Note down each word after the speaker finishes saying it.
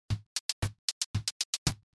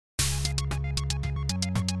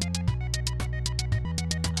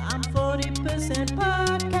I'm 40%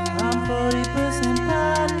 podcast. I'm 40%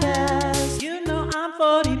 podcast. You know I'm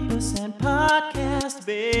 40% podcast,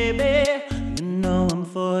 baby. You know I'm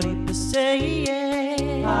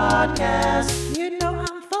 40% podcast. You know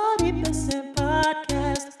I'm 40%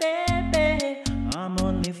 podcast, baby. I'm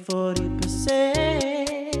only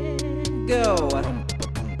 40%. Go.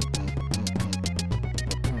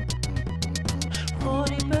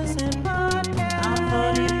 40% podcast.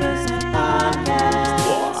 I'm 40% podcast.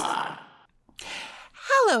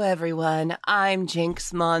 Hello, everyone. I'm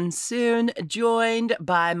Jinx Monsoon, joined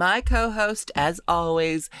by my co-host, as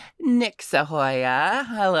always, Nick Sahoya.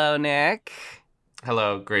 Hello, Nick.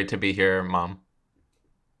 Hello, great to be here, Mom.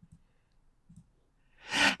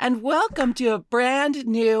 And welcome to a brand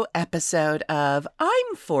new episode of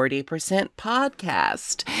I'm 40%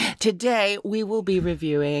 Podcast. Today, we will be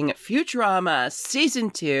reviewing Futurama Season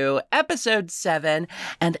 2, Episode 7,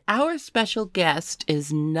 and our special guest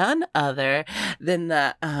is none other than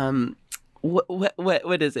the,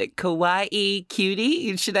 what is it? Kawaii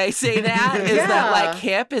cutie? Should I say that? Is that like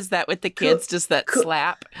hip? Is that with the kids? Just that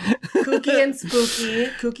slap? Kooky and spooky,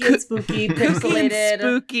 pixelated, Kooky and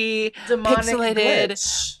spooky, demonic pixelated,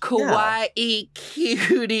 glitch. kawaii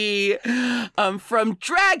cutie from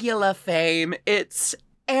Dragula fame. It's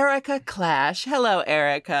Erica Clash. Hello,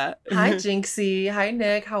 Erica. Hi, Jinxie. Hi,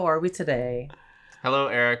 Nick. How are we today? Hello,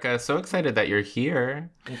 Erica. So excited that you're here.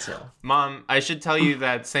 Me too. Mom, I should tell you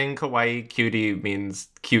that saying kawaii cutie means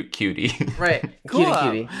cute cutie. Right. Cool.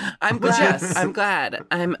 Cutie. I'm glad. Yes. I'm glad.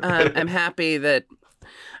 I'm happy that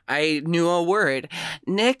I knew a word.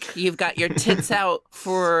 Nick, you've got your tits out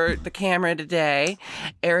for the camera today.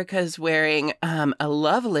 Erica's wearing a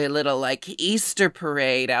lovely little like Easter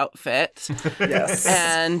parade outfit. Yes.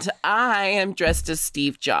 And I am dressed as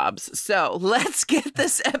Steve Jobs. So let's get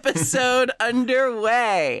this episode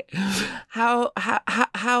underway. How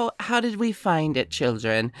did we find it,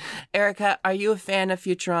 children? Erica, are you a fan of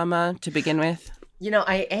Futurama to begin with? You know,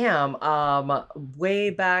 I am.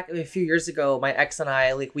 Way back a few years ago, my ex and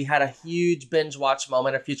I, we had a huge binge watch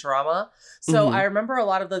moment of Futurama. So I remember a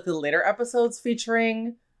lot of the later episodes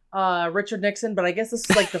featuring Richard Nixon, but I guess this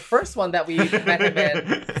was the first one that we met him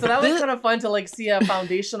in. So that was kind of fun to see a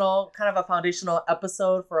foundational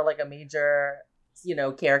episode for a major,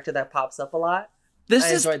 character that pops up a lot.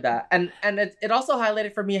 I enjoyed that. And it also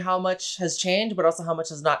highlighted for me how much has changed, but also how much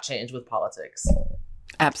has not changed with politics.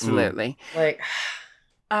 Absolutely.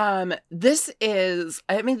 This is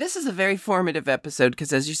a very formative episode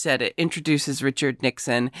because, as you said, it introduces Richard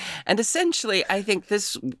Nixon. And essentially, I think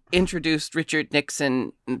this introduced Richard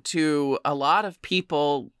Nixon to a lot of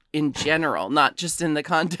people in general, not just in the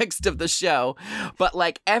context of the show, but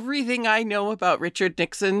everything I know about Richard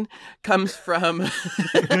Nixon comes from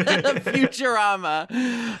Futurama,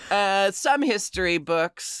 some history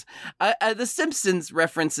books. The Simpsons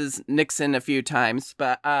references Nixon a few times,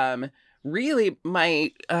 but really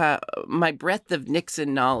my breadth of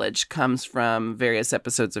Nixon knowledge comes from various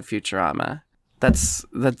episodes of Futurama. That's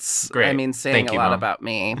great. I mean, saying Thank a you, lot Mom. about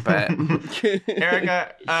me, but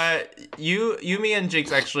Erica, you, me, and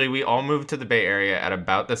Jinx, actually, we all moved to the Bay Area at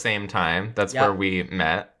about the same time. That's where we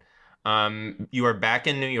met. You are back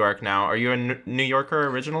in New York now. Are you a New Yorker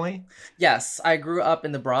originally? Yes, I grew up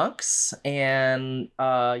in the Bronx and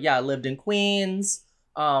I lived in Queens.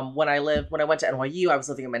 When I went to NYU, I was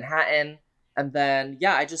living in Manhattan. And then,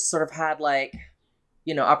 I just sort of had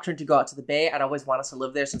opportunity to go out to the Bay. I'd always wanted to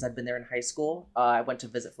live there since I'd been there in high school. I went to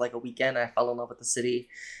visit for a weekend. I fell in love with the city.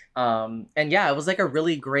 And it was a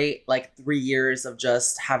really great 3 years of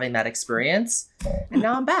just having that experience. And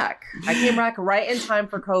now I'm back. I came back right in time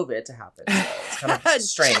for COVID to happen. So it's kind of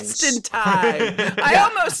strange. Just in time. I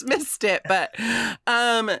almost missed it, but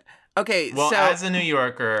okay, Well, so as a New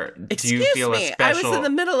Yorker, do you feel a special... I was in the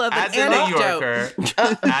middle of an anecdote.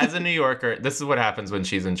 As a New Yorker, this is what happens when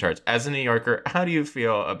she's in charge. As a New Yorker, how do you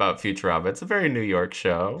feel about Futurama? It's a very New York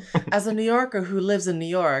show. As a New Yorker who lives in New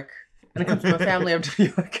York, and I come from a family of New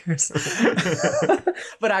Yorkers.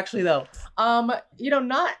 But actually, though, not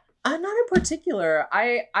in particular.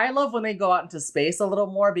 I love when they go out into space a little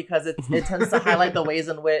more because it tends to highlight the ways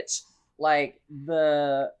in which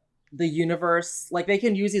the universe, they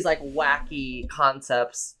can use these wacky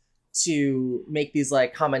concepts to make these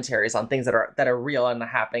like commentaries on things that are real and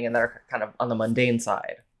happening and that are kind of on the mundane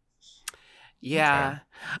side. Yeah.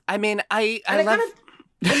 I mean, I love...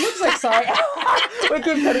 It looks like, sorry. We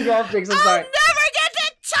keep cutting you off, Jinx. I'm sorry. I'll never get to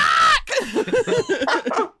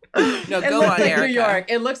talk! No, It go looks on, like Erica. New York.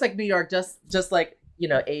 It looks like New York, just like,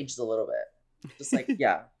 aged a little bit. Just like,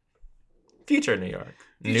 yeah. Future New York.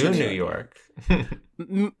 Future New York.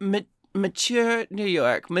 mature New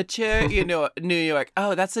York, New York.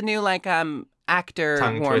 Oh, that's a new actor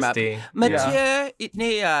Tongue warm up. twisty. Mature New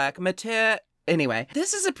York, mature. Anyway,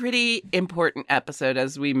 this is a pretty important episode,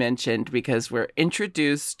 as we mentioned, because we're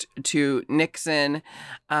introduced to Nixon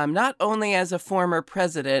not only as a former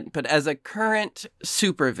president, but as a current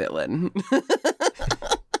supervillain.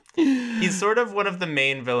 He's sort of one of the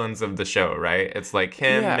main villains of the show, right? It's like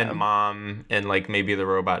him and Mom and like maybe the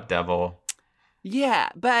robot devil. Yeah,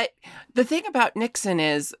 but the thing about Nixon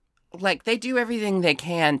is, like, they do everything they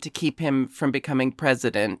can to keep him from becoming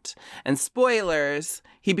president. And spoilers,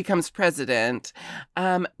 he becomes president.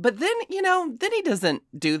 But then, then he doesn't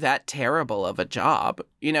do that terrible of a job.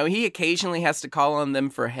 He occasionally has to call on them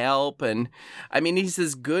for help. And, I mean, he's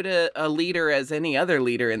as good a leader as any other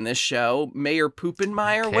leader in this show. Mayor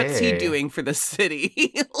Poopenmeyer, Okay. what's he doing for the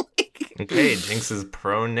city? Okay, Jinx is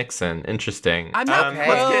pro-Nixon. Interesting. I'm not let's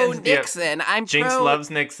get into the- pro-Nixon. I'm Jinx loves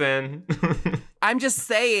Nixon. I'm just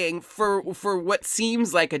saying, for what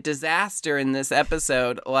seems like a disaster in this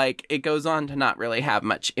episode, like, it goes on to not really have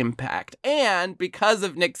much impact. And because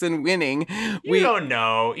of Nixon winning, You don't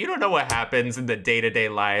know. You don't know what happens in the day-to-day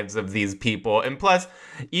lives of these people. And plus,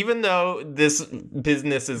 even though this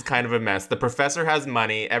business is kind of a mess, the professor has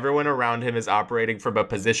money. Everyone around him is operating from a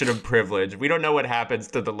position of privilege. We don't know what happens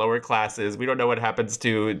to the lower classes. We don't know what happens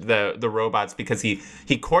to the robots because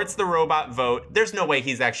he courts the robot vote. There's no way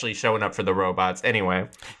he's actually showing up for the robots. Anyway.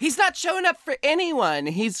 He's not showing up for anyone.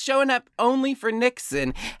 He's showing up only for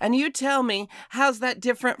Nixon. And you tell me, how's that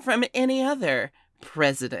different from any other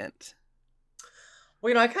president?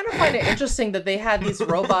 Well, I kind of find it interesting that they had these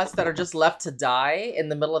robots that are just left to die in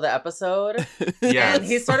the middle of the episode. Yes. And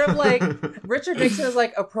he's sort of like, Richard Nixon is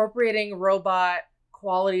like appropriating robot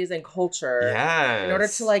qualities and culture Yes. in order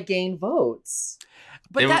to like gain votes.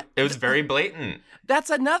 But it was very blatant.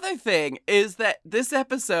 That's another thing, is that this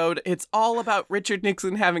episode, it's all about Richard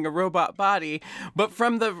Nixon having a robot body, but for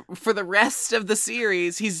the rest of the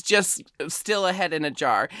series, he's just still a head in a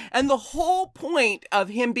jar. And the whole point of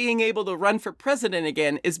him being able to run for president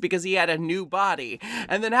again is because he had a new body.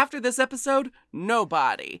 And then after this episode, no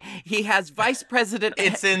body. He has vice president,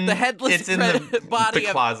 the headless body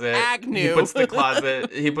the closet. of Agnew. He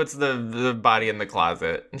puts the body in the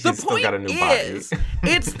closet. He's still got a new body.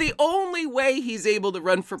 It's the only way he's able to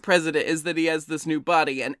run for president is that he has this new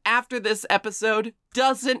body. And after this episode,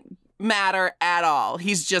 doesn't matter at all.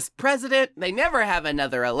 He's just president. They never have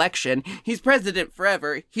another election. He's president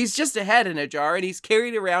forever. He's just a head in a jar, and he's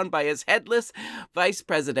carried around by his headless vice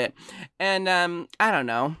president. And I don't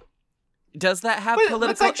know. Does that have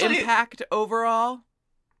political impact overall?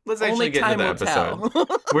 Let's actually get into the episode.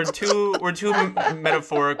 We're too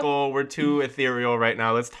metaphorical. We're too ethereal right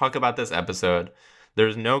now. Let's talk about this episode.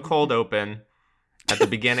 There's no cold open. At the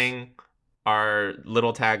beginning, our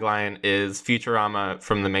little tagline is Futurama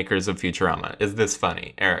from the makers of Futurama. Is this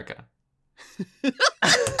funny, Erica? Is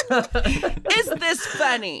this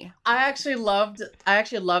funny? I actually loved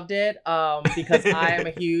it because I am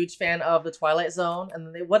a huge fan of the Twilight Zone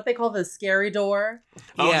and what they call the scary door.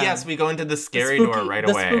 Oh yes, we go into the scary door right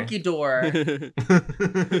away. The spooky door.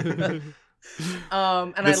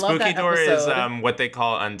 And the I love that spooky door episode. is what they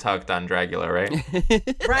call Untucked on Dragula, right?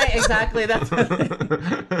 Right, exactly. That's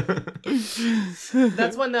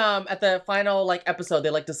when at the final episode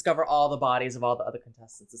they discover all the bodies of all the other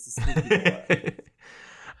contestants. It's a spooky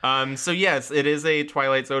door. So yes, it is a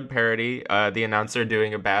Twilight Zone parody. The announcer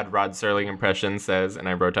doing a bad Rod Serling impression says, and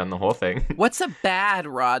I wrote down the whole thing. What's a bad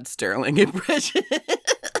Rod Serling impression?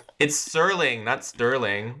 It's Serling, not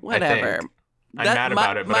Sterling. Whatever. I think. I'm mad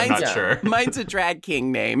about it, but I'm not sure. Mine's a drag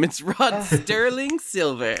king name. It's Rod Sterling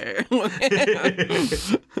Silver.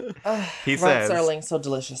 He Rod says, Serling, so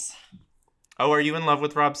delicious. Oh, are you in love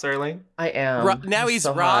with Rob Serling? I am. Now he's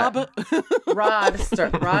so Rob. Rod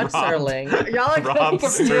Serling. Y'all are Rob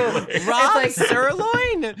confused. Serling. Rob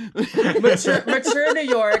Sirloin? Mature New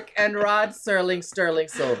York and Rod Serling Sterling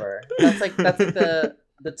Silver. That's like the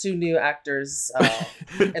two new actors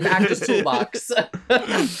in the actors toolbox.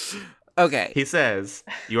 Okay. He says,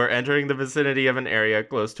 you are entering the vicinity of an area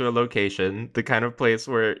close to a location, the kind of place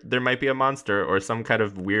where there might be a monster or some kind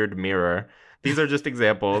of weird mirror. These are just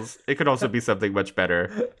examples. It could also be something much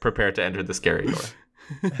better. Prepare to enter the scary door.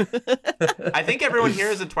 I think everyone here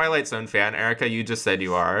is a Twilight Zone fan. Erica, you just said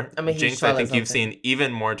you are. I'm a huge Jinx, Twilight I think Zone you've fan. seen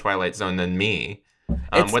even more Twilight Zone than me.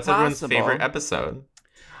 It's What's everyone's possible. favorite episode?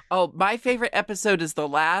 Oh, my favorite episode is the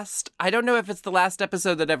last. I don't know if it's the last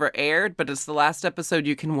episode that ever aired, but it's the last episode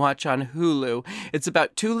you can watch on Hulu. It's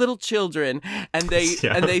about two little children, and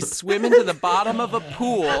they swim into the bottom of a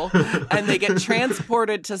pool, and they get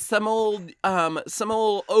transported to some old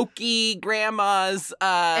oaky grandma's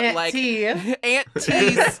Aunt T. Aunt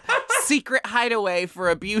T's secret hideaway for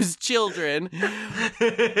abused children.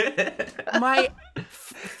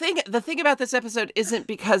 The thing about this episode isn't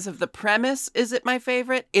because of the premise is it my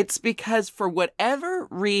favorite. It's because for whatever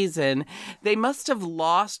reason, they must have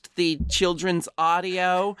lost the children's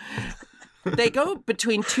audio. They go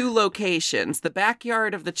between two locations, the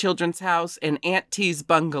backyard of the children's house and Aunt T's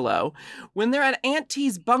bungalow. When they're at Aunt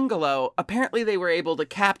T's bungalow, apparently they were able to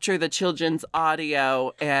capture the children's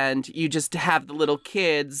audio, and you just have the little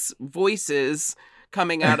kids' voices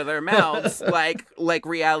coming out of their mouths like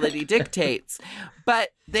reality dictates. But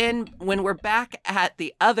then when we're back at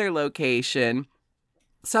the other location,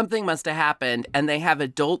 something must have happened, and they have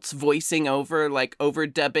adults voicing over, like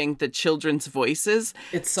overdubbing the children's voices.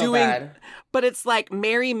 It's so bad. But it's like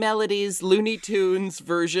Merry Melodies, Looney Tunes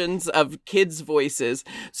versions of kids' voices.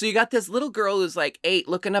 So you got this little girl who's like 8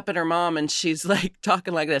 looking up at her mom, and she's like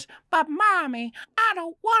talking like this. But mommy, I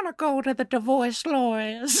don't want to go to the divorce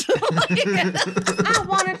lawyers. I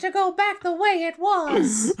wanted to go back the way it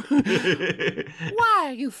was. Why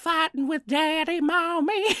are you fighting with daddy,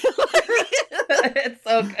 mommy? It's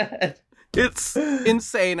so good. It's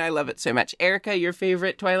insane. I love it so much. Erica, your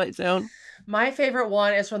favorite Twilight Zone? My favorite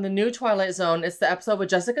one is from the new Twilight Zone. It's the episode with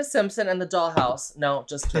Jessica Simpson and the dollhouse. No,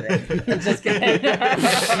 just kidding. Just kidding.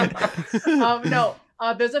 No,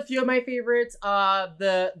 there's a few of my favorites.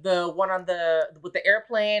 The one with the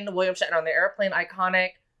airplane, William Shatner on the airplane,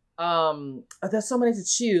 iconic. There's so many to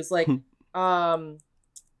choose. Like,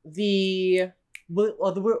 Will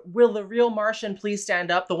the real Martian please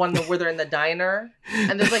stand up? The one where they're in the diner,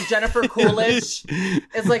 and there's like Jennifer Coolidge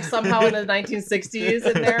is like somehow in the 1960s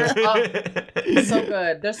in there. It's so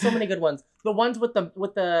good. There's so many good ones. The ones with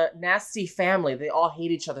the nasty family, they all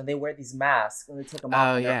hate each other and they wear these masks and they take them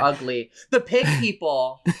off and they're ugly. The pig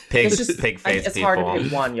people, pig face people. It's hard to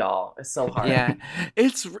pick one, y'all. It's so hard. Yeah,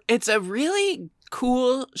 it's a really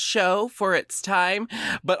cool show for its time,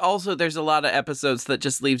 but also there's a lot of episodes that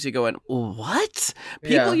just leaves you going, what?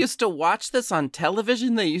 People used to watch this on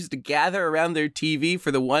television. They used to gather around their TV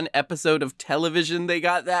for the one episode of television they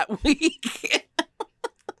got that week.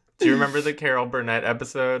 Do you remember the Carol Burnett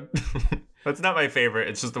episode? That's not my favorite.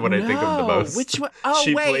 It's just the one I think of the most. Which one? Oh,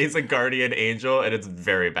 she plays a guardian angel, and it's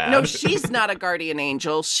very bad. No, she's not a guardian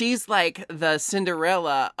angel. She's like the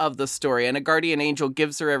Cinderella of the story, and a guardian angel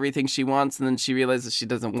gives her everything she wants, and then she realizes she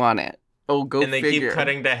doesn't want it. Oh, go figure. And they keep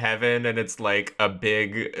cutting to heaven, and it's like a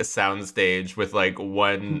big soundstage with like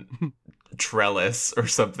one trellis or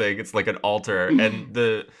something. It's like an altar, and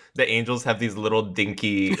the angels have these little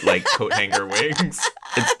dinky like coat hanger wings.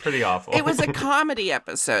 It's pretty awful. It was a comedy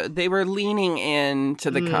episode. They were leaning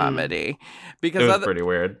into the comedy because it was pretty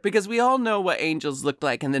weird. Because we all know what angels looked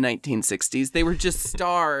like in the 1960s. They were just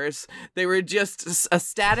stars. They were just a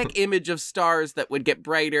static image of stars that would get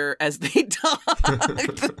brighter as they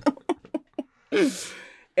talked.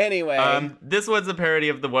 Anyway. This was a parody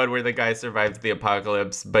of the one where the guy survives the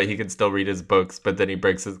apocalypse, but he can still read his books, but then he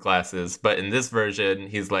breaks his glasses. But in this version,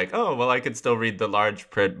 he's like, oh, well, I can still read the large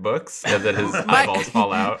print books, and then his eyeballs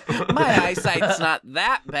fall out. My eyesight's not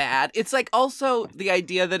that bad. It's like also the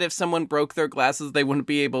idea that if someone broke their glasses, they wouldn't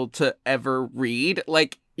be able to ever read.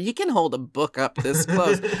 Like, you can hold a book up this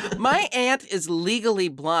close. My aunt is legally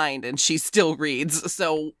blind, and she still reads,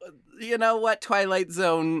 so... You know what, Twilight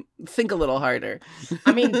Zone, think a little harder.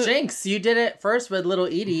 I mean, Jinx, you did it first with little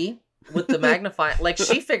Edie with the magnifying. Like,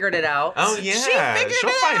 she figured it out. Oh, yeah. She'll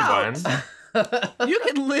find one. You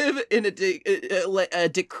can live in a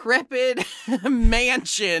decrepit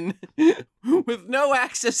mansion with no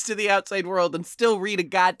access to the outside world and still read a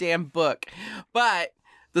goddamn book. But...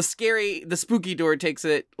 The spooky door takes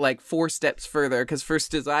it like 4 steps further because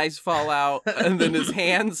first his eyes fall out and then his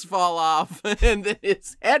hands fall off and then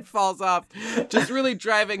his head falls off. Just really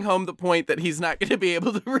driving home the point that he's not going to be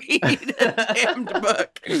able to read a damned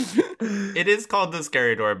book. It is called the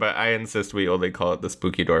scary door, but I insist we only call it the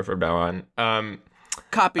spooky door from now on.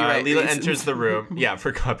 Copyright Leela reasons. enters the room. Yeah,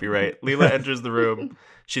 for copyright. Leela enters the room.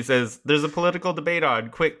 She says, there's a political debate on.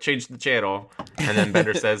 Quick, change the channel. And then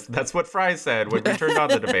Bender says, that's what Fry said when we turned on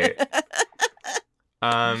the debate.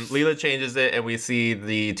 Leela changes it, and we see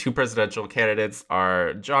the 2 presidential candidates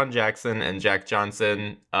are John Jackson and Jack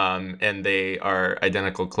Johnson, and they are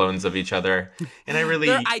identical clones of each other. And I really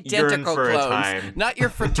yearn for clones, a time. not your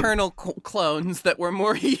fraternal clones that we're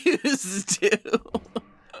more used to.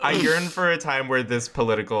 I yearn for a time where this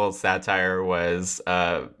political satire was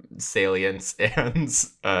salient and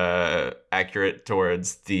accurate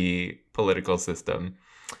towards the political system.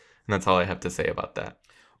 And that's all I have to say about that.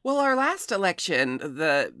 Well, our last election,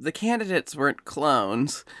 the candidates weren't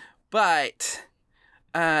clones, but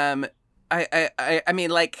I mean,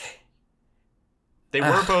 like, they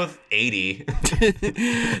were both 80.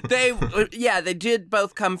 they did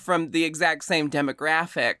both come from the exact same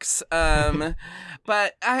demographics.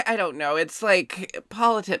 But I don't know. It's like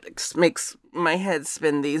politics makes my head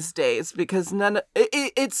spin these days because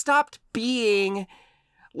it stopped being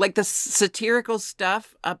like the satirical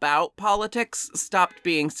stuff about politics stopped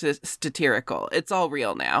being satirical. It's all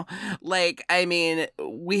real now. Like, I mean,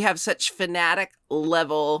 we have such fanatic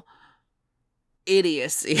level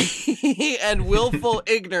idiocy and willful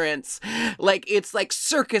ignorance. Like, it's like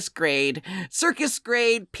circus grade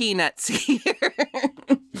peanuts here.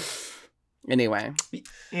 Anyway.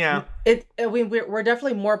 Yeah. We're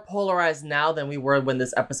definitely more polarized now than we were when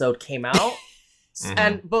this episode came out.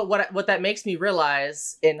 Mm-hmm. But what that makes me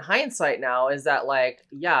realize in hindsight now is that, like,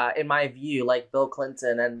 yeah, in my view, like Bill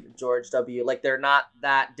Clinton and George W., like, they're not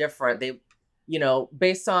that different. They, you know,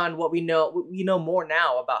 based on what we know more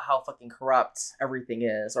now about how fucking corrupt everything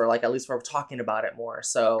is, or like at least we're talking about it more.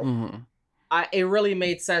 So it really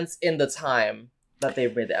made sense in the time that they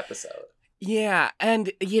made the episode. Yeah,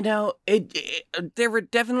 and you know, there were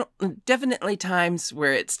definitely times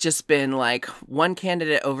where it's just been like one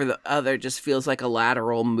candidate over the other just feels like a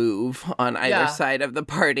lateral move on either side of the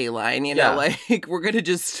party line. You know, like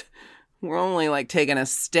we're only like taking a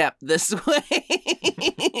step this way.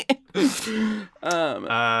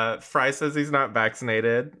 Fry says he's not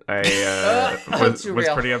vaccinated. I was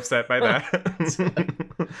pretty upset by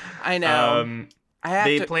that. I know. I have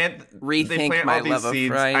to rethink my love of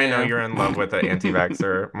Fry. I know you're in love with an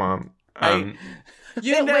anti-vaxxer, Mom.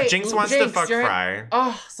 Jinx wants to fuck Fry.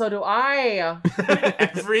 Oh, so do I.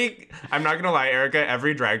 I'm not gonna lie, Erica,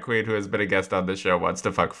 every drag queen who has been a guest on the show wants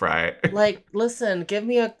to fuck Fry. Like, listen, give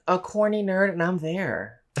me a corny nerd and I'm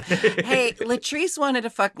there. Hey, Latrice wanted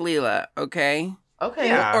to fuck Leela, okay? Okay.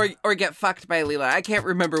 Yeah. Or get fucked by Leela. I can't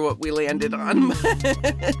remember what we landed on.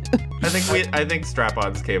 I think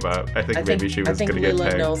strap-ons came up. I think maybe she was gonna get pegged.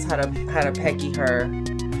 I think Leela knows how to peggy her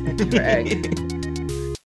egg.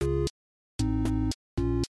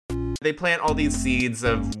 They plant all these seeds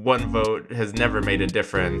of one vote has never made a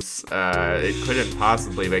difference. It couldn't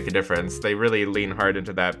possibly make a difference. They really lean hard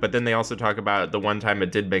into that. But then they also talk about the one time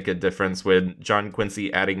it did make a difference when John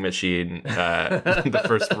Quincy Adding Machine, the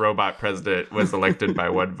first robot president, was elected by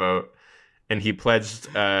one vote. And he pledged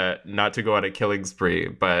not to go on a killing spree,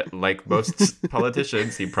 but like most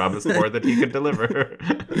politicians, he promised more than he could deliver.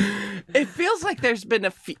 It feels like there's been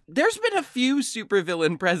a few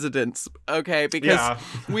supervillain presidents, okay? Because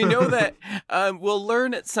we know that we'll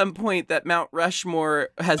learn at some point that Mount Rushmore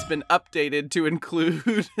has been updated to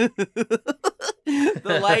include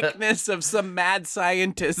the likeness of some mad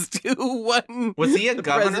scientist who won. Was he a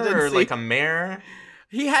governor or like a mayor?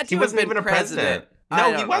 He had to. He wasn't even a president.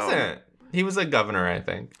 No, he wasn't. Know. He was a governor, I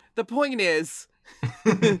think. The point is,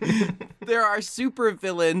 there are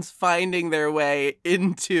supervillains finding their way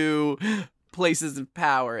into places of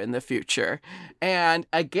power in the future. And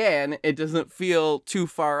again, it doesn't feel too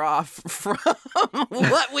far off from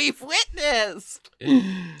what we've witnessed.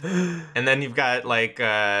 And then you've got like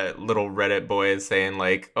little Reddit boys saying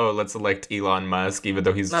like, oh, let's elect Elon Musk, even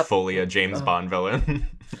though he's fully a James Bond villain.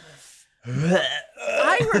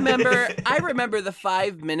 I remember the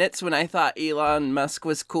 5 minutes when I thought Elon Musk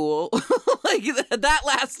was cool. Like that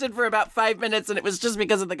lasted for about 5 minutes, and it was just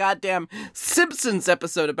because of the goddamn Simpsons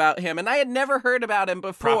episode about him, and I had never heard about him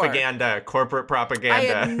before. Corporate propaganda. I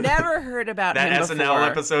had never heard about him before. That SNL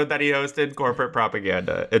episode that he hosted, corporate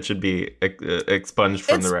propaganda. It should be expunged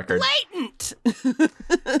from the record. Blatant.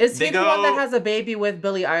 Is he the one that has a baby with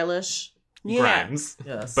Billie Eilish? Yeah. Grimes.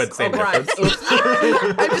 Yes. But same Grimes. difference.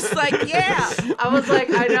 I'm just like, yeah.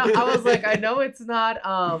 I know it's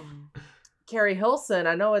not Carrie Hilson.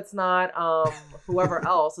 I know it's not whoever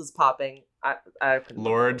else is popping. I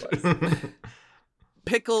Lord.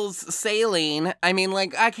 Pickles Saline. I mean,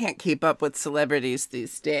 like, I can't keep up with celebrities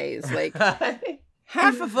these days. Like,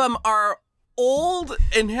 half of them are old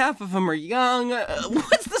and half of them are young.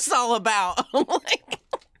 What's this all about?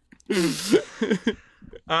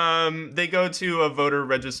 They go to a voter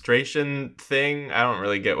registration thing. I don't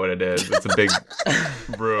really get what it is. It's a big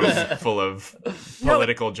room full of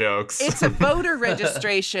political jokes. It's a voter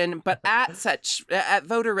registration, but at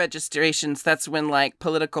voter registrations, that's when like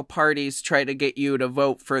political parties try to get you to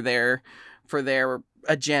vote for their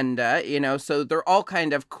agenda, you know. So they're all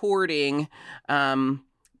kind of courting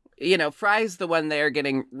Fry's the one there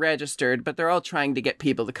getting registered, but they're all trying to get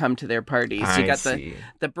people to come to their parties. You got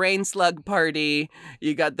the brain slug party,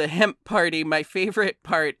 you got the hemp party. My favorite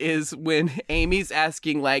part is when Amy's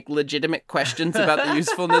asking like legitimate questions about the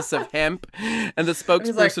usefulness of hemp, and the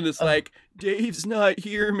spokesperson is like, Dave's not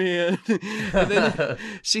here, man. And then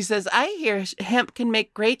she says, I hear hemp can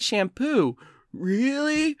make great shampoo.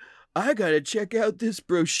 Really? I gotta check out this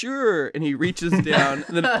brochure. And he reaches down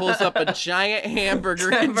and then pulls up a giant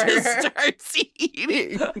hamburger and just starts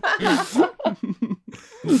eating.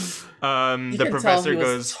 The professor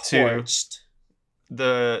goes torched.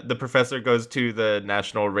 The professor goes to the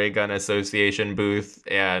National Ray Gun Association booth,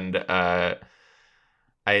 and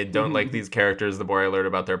I don't like these characters the more I learn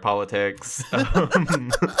about their politics.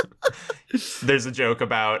 There's a joke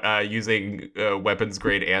about using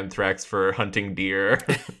weapons-grade anthrax for hunting deer.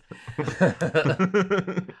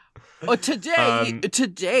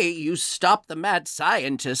 Today you stop the mad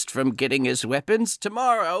scientist from getting his weapons.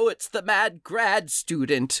 Tomorrow it's the mad grad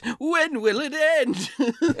student. When will it end?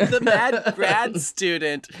 The mad grad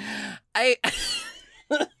student.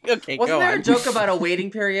 Okay, wasn't there a joke about a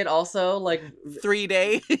waiting period also? Like 3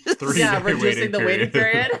 days? Reducing the waiting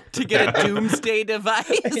period. To get a doomsday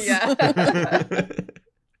device. Yeah.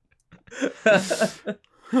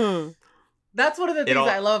 That's one of the things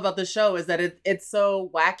I love about the show is that it's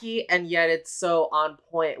so wacky and yet it's so on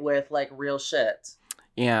point with like real shit.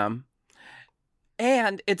 Yeah.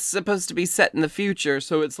 And it's supposed to be set in the future,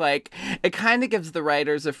 so it's like, it kind of gives the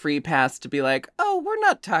writers a free pass to be like, oh, we're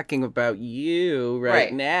not talking about you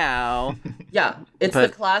right now. Yeah, it's the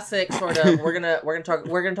classic sort of, we're gonna talk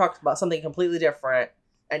about something completely different,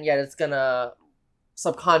 and yet it's gonna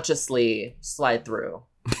subconsciously slide through.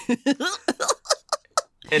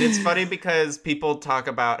 And it's funny because people talk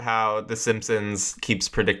about how The Simpsons keeps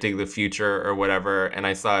predicting the future or whatever. And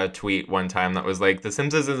I saw a tweet one time that was like, The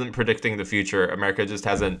Simpsons isn't predicting the future. America just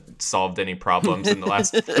hasn't solved any problems in the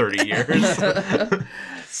last 30 years.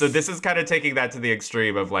 So this is kind of taking that to the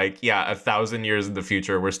extreme of like, 1,000 years in the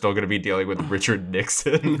future, we're still going to be dealing with Richard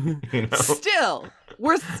Nixon.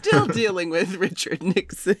 We're still dealing with Richard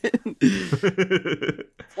Nixon.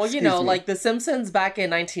 Well, like The Simpsons back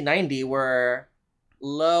in 1990 were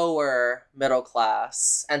lower middle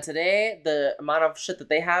class, and today the amount of shit that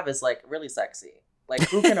they have is like really sexy. Like,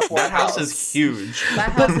 who can afford that house is huge.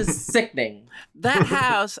 That house is sickening. That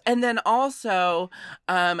house, and then also,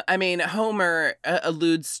 Homer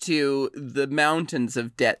alludes to the mountains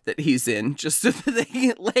of debt that he's in. Just so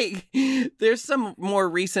that there's some more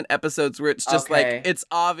recent episodes where it's just like it's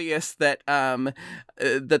obvious that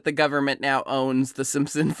that the government now owns the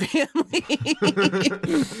Simpson family.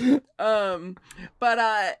 But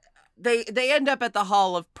They end up at the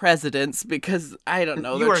Hall of Presidents because, I don't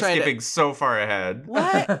know. You are skipping so far ahead.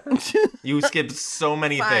 What? You skipped so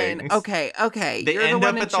many things. Okay. They end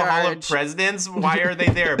up at the Hall of Presidents? Why are they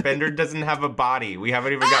there? Bender doesn't have a body. We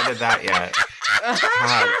haven't even gotten to that yet.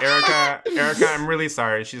 God, Erica, I'm really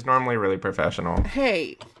sorry. She's normally really professional.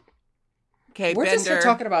 Hey. Okay, we're just here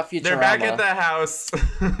talking about Futurama. They're back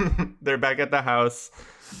at the house.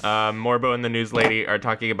 Morbo and the news lady are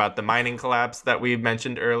talking about the mining collapse that we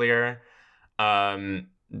mentioned earlier. A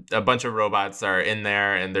bunch of robots are in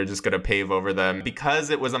there and they're just going to pave over them. Because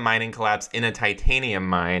it was a mining collapse in a titanium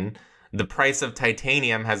mine, the price of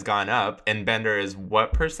titanium has gone up, and Bender is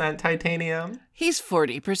what percent titanium? He's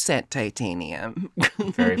 40% titanium.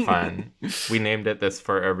 Very fun. We named it this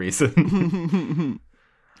for a reason.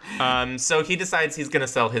 So he decides he's going to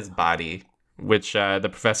sell his body, which the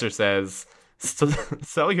professor says,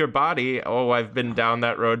 sell your body? Oh, I've been down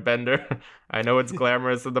that road, Bender. I know it's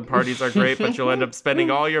glamorous and the parties are great, but you'll end up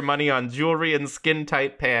spending all your money on jewelry and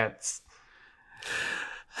skin-tight pants.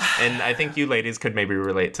 And I think you ladies could maybe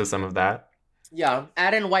relate to some of that. Yeah,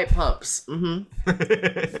 add in white pumps.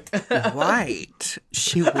 Mm-hmm. White?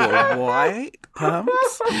 She wore white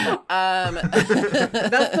pumps?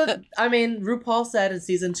 RuPaul said in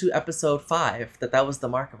season 2, episode 5, that was the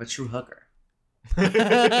mark of a true hooker.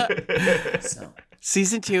 So.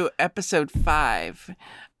 Season 2, episode 5.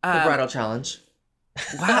 The bridal challenge.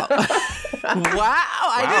 Wow.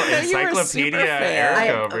 I didn't know you were a super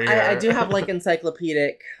fan. I do have like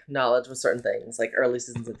encyclopedic knowledge with certain things, like early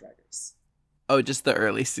seasons of Drag Race. Oh, just the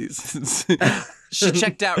early seasons. She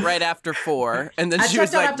checked out right after 4, and then she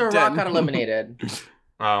was like, after done. Rock got eliminated.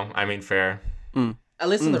 Oh, I mean, fair. At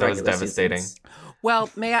least in the regular That was devastating. Seasons. Well,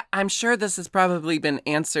 I'm sure this has probably been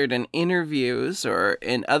answered in interviews or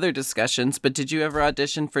in other discussions, but did you ever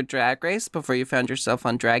audition for Drag Race before you found yourself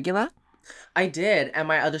on Dragula? I did, and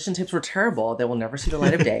my audition tapes were terrible. They will never see the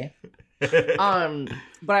light of day.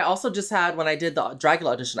 But I also just had, when I did the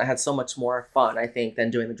Dragula audition, I had so much more fun, I think,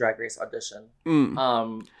 than doing the Drag Race audition.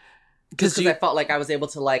 Because I felt like I was able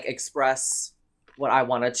to like express what I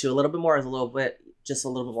wanted to a little bit more, a little bit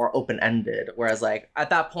more open-ended. Whereas like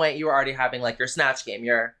at that point you were already having like your snatch game,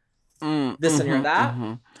 your this and your that.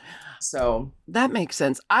 So that makes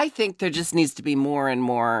sense. I think there just needs to be more and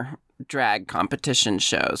more drag competition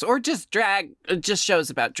shows, or just shows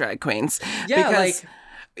about drag queens. Yeah, because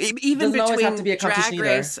even between have to be a Drag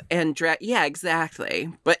Race and yeah,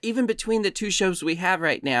 exactly. But even between the two shows we have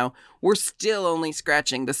right now, we're still only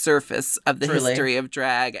scratching the surface of the history of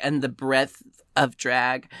drag and the breadth of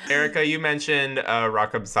drag. Erica, you mentioned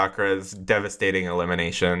Rakam Sakura's devastating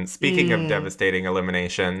elimination. Speaking of devastating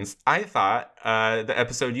eliminations, I thought the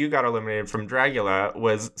episode you got eliminated from Dragula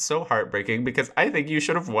was so heartbreaking because I think you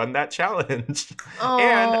should have won that challenge. Aww.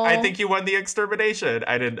 And I think you won the extermination.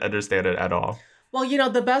 I didn't understand it at all. Well, you know,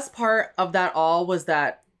 the best part of that all was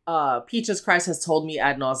that Peaches Christ has told me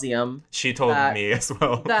ad nauseum. She told me as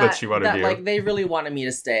well that she wanted you. Like, they really wanted me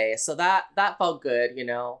to stay. So that felt good, you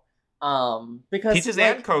know. Because Peaches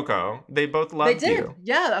and Coco, they both loved you.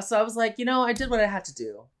 Yeah, so I was like, you know, I did what I had to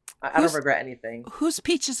do. I don't regret anything. Who's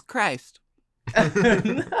Peaches Christ?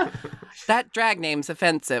 That drag name's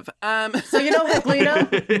offensive. So you know Heklina?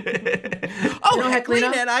 Oh, you know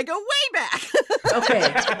Heklina? And I go way back.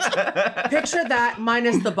 Okay. Picture that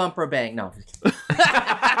minus the bumper bang. No.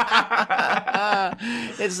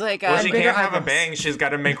 It's like well, she can't have a bang. She's got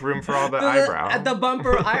to make room for all the eyebrows. The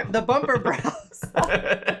bumper brows.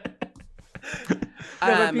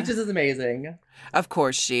 No, but Peaches is amazing. Of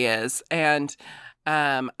course she is. And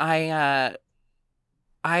I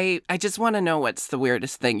just want to know what's the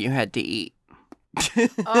weirdest thing you had to eat.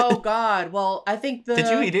 Oh God! Well, I think Did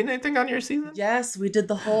you eat anything on your season? Yes, we did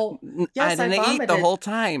the whole. Yes, I didn't eat the whole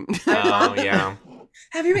time. Oh yeah.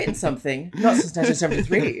 Have you eaten something? Not since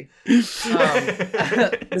 1973. This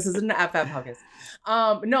isn't an FF podcast.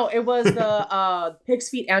 No, it was the pig's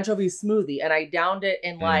feet anchovy smoothie, and I downed it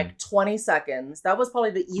in like 20 seconds. That was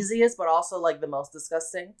probably the easiest, but also like the most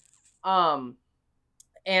disgusting. And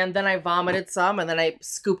then I vomited some, and then I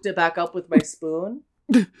scooped it back up with my spoon.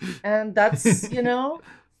 And that's, you know,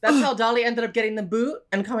 that's how Dolly ended up getting the boot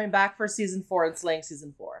and coming back for season 4 and slaying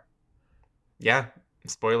season 4. Yeah.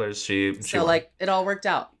 Spoilers. She like it all worked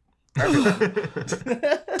out.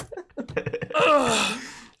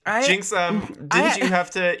 Jinx, didn't you have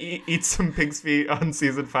to eat some pig's feet on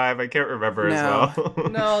season 5? I can't remember as well.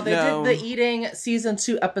 No, they did the eating season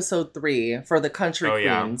 2, episode 3 for the country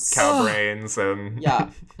queens. Yeah. Cow brains and yeah.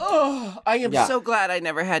 Oh, I am so glad I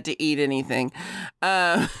never had to eat anything.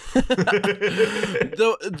 But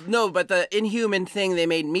the inhuman thing they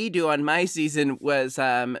made me do on my season was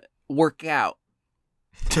work out.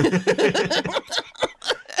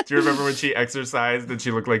 Do you remember when she exercised and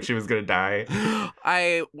she looked like she was gonna die?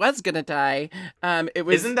 I was gonna die.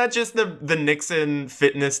 Isn't that just the Nixon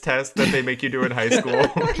fitness test that they make you do in high school?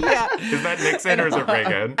 Yeah. Is that Nixon or is it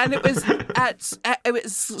Reagan? And it was it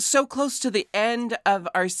was so close to the end of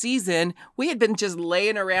our season. We had been just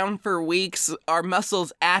laying around for weeks, our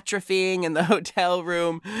muscles atrophying in the hotel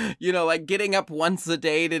room, you know, like getting up once a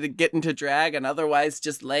day to get into drag and otherwise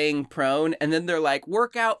just laying prone. And then they're like,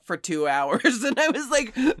 work out for 2 hours. And I was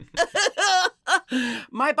like,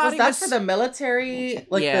 my body was for the military,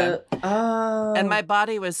 like and my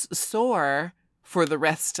body was sore for the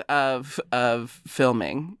rest of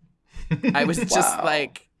filming. I was just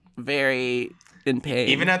like very in pain.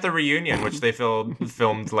 Even at the reunion, which they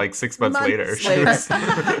filmed like 6 months later.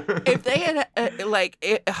 If they had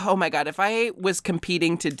oh my God, if I was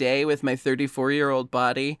competing today with my 34-year-old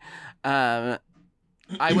body, I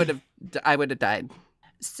would have died.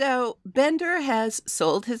 So Bender has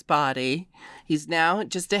sold his body. He's now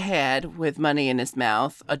just ahead with money in his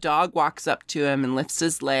mouth. A dog walks up to him and lifts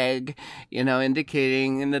his leg, you know,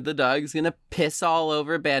 indicating that the dog's going to piss all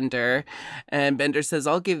over Bender. And Bender says,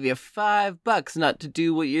 I'll give you $5 not to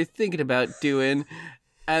do what you're thinking about doing.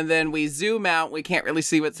 And then we zoom out. We can't really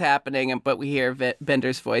see what's happening, but we hear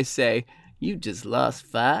Bender's voice say, you just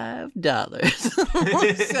lost $5.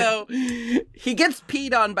 So he gets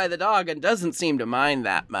peed on by the dog and doesn't seem to mind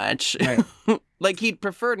that much. Right. Like he'd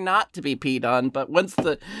prefer not to be peed on, but once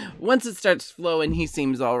it starts flowing, he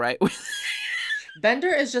seems all right with it.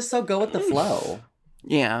 Bender is just so go with the flow.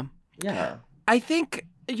 Yeah. Yeah. I think,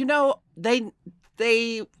 you know, they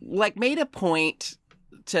like made a point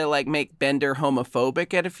to like make Bender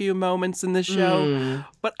homophobic at a few moments in the show.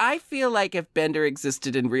 But I feel like if Bender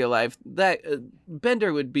existed in real life, that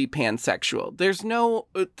Bender would be pansexual. There's no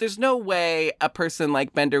way a person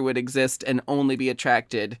like Bender would exist and only be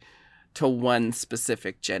attracted to one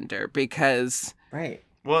specific gender because Right.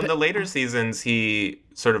 Well, in the later seasons, he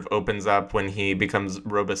sort of opens up when he becomes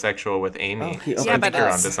robosexual with Amy. Oh, he So I opens think you're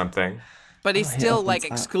up. onto something. but he's Oh, he still like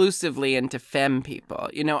opens up. exclusively into femme people.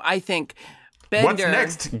 You know, I think What's Bender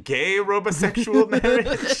next? Gay robosexual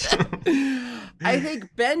marriage? I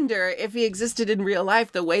think Bender, if he existed in real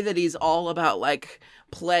life, the way that he's all about like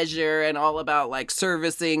pleasure and all about like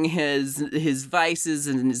servicing his vices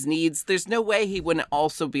and his needs, there's no way he wouldn't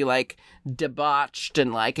also be like debauched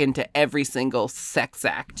and like into every single sex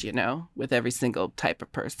act, you know, with every single type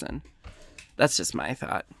of person. That's just my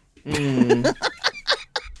thought.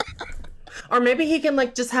 Or maybe he can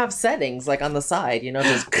like just have settings like on the side, you know,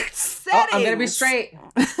 just Settings! oh, I'm gonna be straight.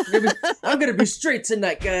 I'm gonna be straight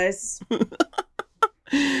tonight, guys.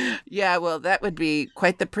 Yeah, well, that would be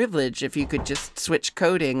quite the privilege if you could just switch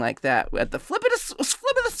coding like that at the flip of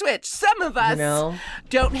the switch. Some of us You know,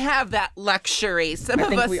 don't have that luxury. Some I of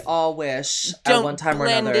think us we all wish don't at one time or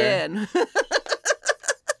blend another. in.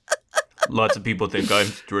 Lots of people think I'm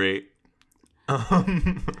straight.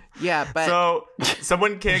 Yeah, but So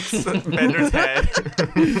someone kicks Bender's head.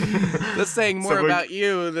 that's saying more someone- about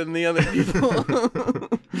you than the other people.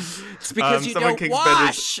 It's because you someone don't kicks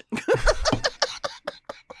wash.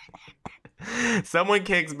 Someone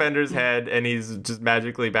kicks Bender's head, and he's just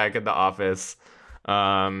magically back in the office.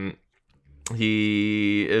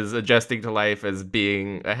 He is adjusting to life as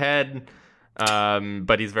being a head,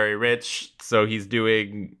 but he's very rich, so he's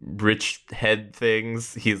doing rich head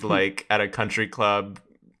things. He's like at a country club,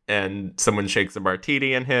 and someone shakes a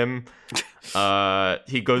martini in him.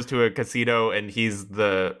 He goes to a casino, and he's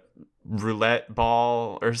the roulette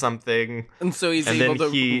ball or something. And so he's And able then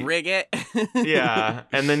to he- rig it. Yeah,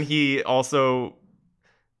 and then he also,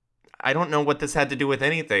 I don't know what this had to do with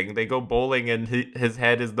anything. They go bowling and his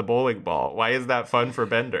head is the bowling ball. Why is that fun for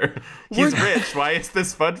Bender? He's rich. Why is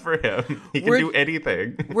this fun for him? He can We're- do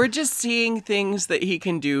anything. We're just seeing things that he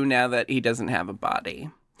can do now that he doesn't have a body.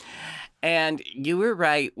 And you were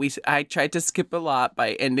right. I tried to skip a lot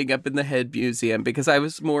by ending up in the Head Museum because I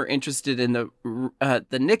was more interested in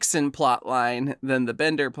the Nixon plot line than the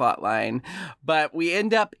Bender plot line. But we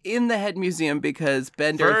end up in the Head Museum because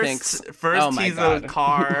Bender thinks, First oh my he's God. a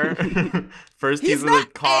car. First he's he's in a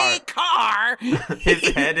not car. a car. His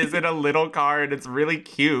head is in a little car and it's really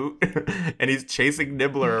cute. And he's chasing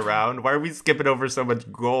Nibbler around. Why are we skipping over so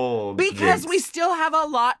much gold? Because Jinx? we still have a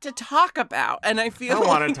lot to talk about, and I I feel don't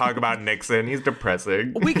want to talk about Nixon. He's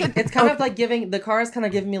depressing. we could. It's kind of like the car is kind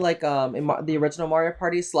of giving me like the original Mario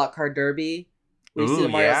Party slot car derby. We see Ooh, the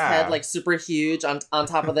Mario's yeah. head like super huge on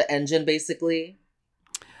top of the engine, basically.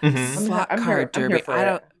 Mhm. slot I'm car here derby. for I it.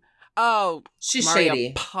 don't. Oh, She's Mario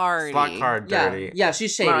shady. Party. Slot car dirty. Yeah,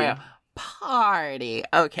 she's shady. Mario Party.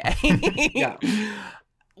 Okay. Yeah.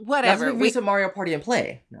 Whatever. That's what we use Mario Party and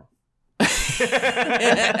play. No.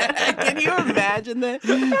 Can you imagine that?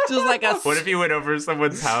 Just like a. What if you went over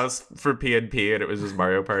someone's house for PNP and it was just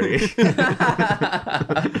Mario Party?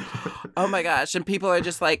 Oh my gosh! And people are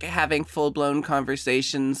just like having full blown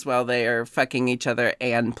conversations while they are fucking each other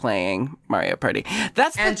and playing Mario Party.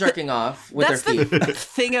 That's And the jerking off with their That's feet. the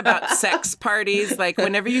thing about sex parties. Like,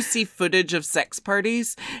 whenever you see footage of sex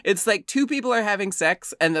parties, it's like two people are having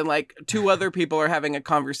sex and then, like, two other people are having a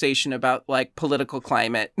conversation about, like, political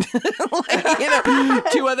climate. Like, you know,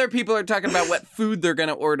 two other people are talking about what food they're going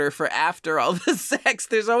to order for after all the sex.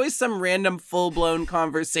 There's always some random full-blown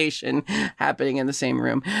conversation happening in the same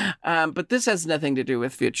room. But this has nothing to do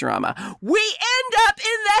with Futurama. We end up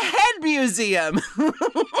in the Head Museum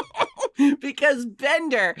because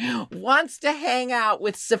Bender wants to hang out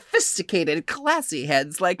with sophisticated, classy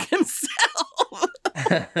heads like himself.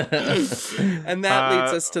 And that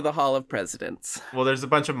leads us to the Hall of Presidents. Well, there's a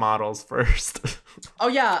bunch of models first. Oh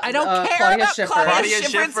yeah, I don't care Claudia about Schiffer. Claudia Claudia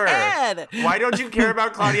Schiffer's Schiffer. head. Why don't you care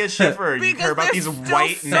about Claudia Schiffer? You Because care about there's these still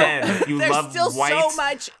white so- men. You There's love still white, so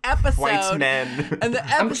much episode. white men. And the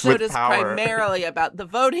episode with is power. primarily about the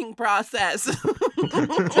voting process. I'm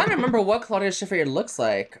trying to remember what Claudia Schiffer looks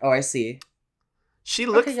like. Oh, I see. She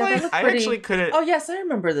looks Okay, yeah, they like look I pretty. actually couldn't. Oh yes, I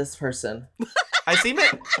remember this person. I seem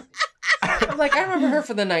it. I'm like, I remember her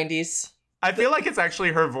from the 90s. I feel like it's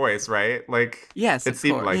actually her voice, right? Like Yes, it of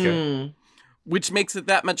seemed course. like it. Mm. Which makes it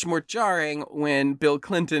that much more jarring when Bill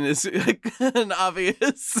Clinton is like, an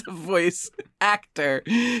obvious voice actor.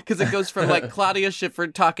 Because it goes from like Claudia Schiffer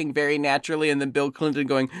talking very naturally and then Bill Clinton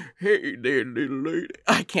going, "Hey there, little lady."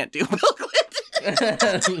 I can't do Bill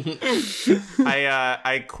Clinton.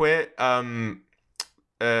 I quit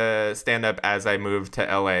stand up as I moved to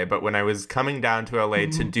LA, but when I was coming down to LA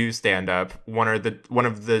to do stand up, one of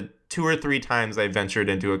the 2 or 3 times I ventured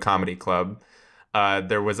into a comedy club,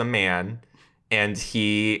 there was a man and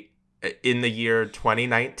he in the year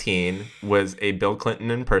 2019 was a Bill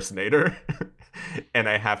Clinton impersonator. And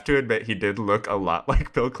I have to admit, he did look a lot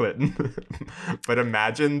like Bill Clinton. But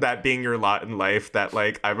imagine that being your lot in life, that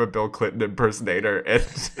like, I'm a Bill Clinton impersonator and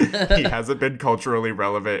he hasn't been culturally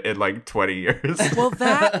relevant in like 20 years. Well,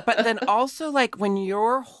 that, but then also like when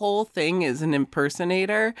your whole thing is an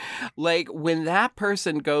impersonator, like when that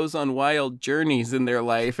person goes on wild journeys in their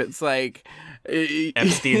life, it's like...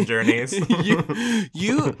 Epstein journeys.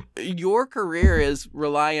 Your career is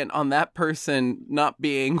reliant on that person not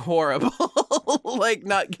being horrible, like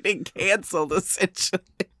not getting canceled, essentially.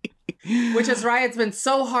 Which is why it's been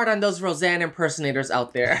so hard on those Roseanne impersonators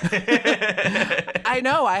out there. I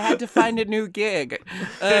know. I had to find a new gig.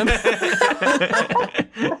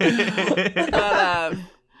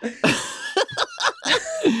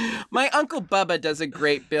 My Uncle Bubba does a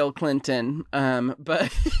great Bill Clinton,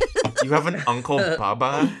 but... You have an Uncle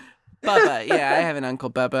Bubba? Bubba, yeah, I have an Uncle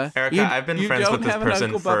Bubba. Erica, I've been friends with this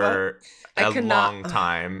person for a long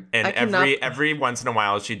time, and every once in a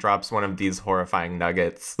while she drops one of these horrifying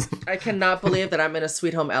nuggets. I cannot believe that I'm in a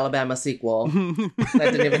Sweet Home Alabama sequel. I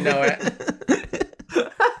didn't even know it.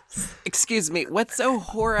 Excuse me, what's so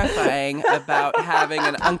horrifying about having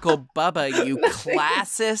an Uncle Bubba, you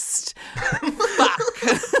classist?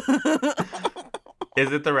 Fuck.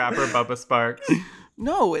 Is it the rapper Bubba Sparks?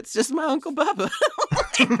 No, it's just my Uncle Bubba.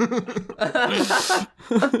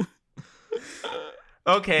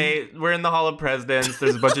 Okay, we're in the Hall of Presidents.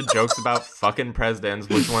 There's a bunch of jokes about fucking presidents.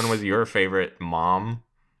 Which one was your favorite, Mom?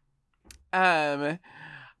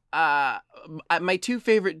 My two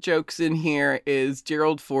favorite jokes in here is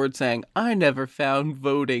Gerald Ford saying, "I never found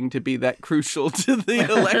voting to be that crucial to the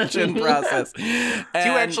election process." Do you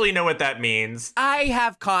actually know what that means? I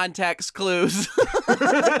have context clues.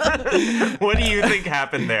 What do you think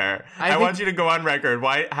happened there? I want you to go on record.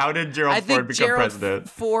 How did Gerald Ford become president?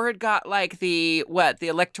 Ford got like the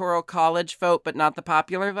electoral college vote, but not the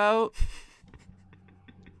popular vote.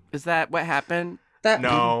 Is that what happened?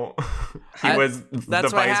 No, he was the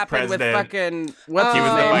vice president. He was the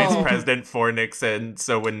vice president for Nixon.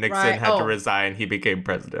 So when Nixon had to resign, he became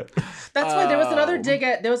president. That's why there was another dig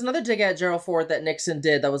at Gerald Ford that Nixon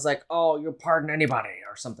did that was like, "Oh, you'll pardon anybody"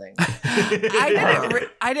 or something.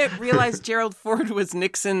 I didn't realize Gerald Ford was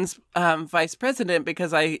Nixon's vice president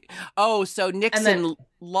because so Nixon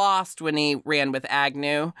lost when he ran with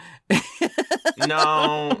Agnew.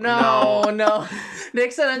 No.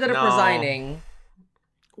 Nixon ended up resigning.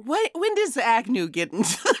 When does Agnew get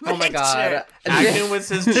into the picture? Oh my God. Agnew was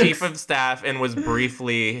his chief of staff and was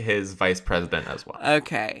briefly his vice president as well.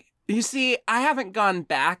 Okay. You see, I haven't gone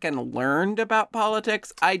back and learned about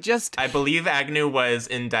politics. I believe Agnew was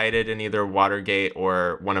indicted in either Watergate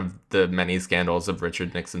or one of the many scandals of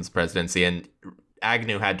Richard Nixon's presidency, and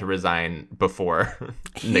Agnew had to resign before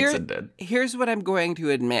Nixon did. Here's what I'm going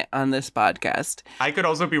to admit on this podcast. I could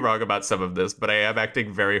also be wrong about some of this, but I am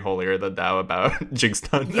acting very holier than thou about Jinx.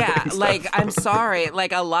 Yeah, like, I'm sorry.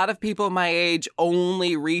 Like, a lot of people my age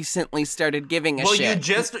only recently started giving a shit.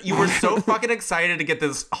 Well, you were so fucking excited to get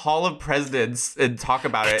this Hall of Presidents and talk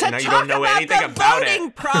about it, and now you don't know anything about it. The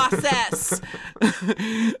voting process.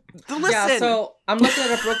 Listen. Yeah, so I'm looking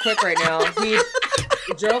it up real quick right now.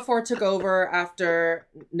 Gerald Ford took over after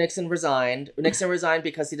Nixon resigned. Nixon resigned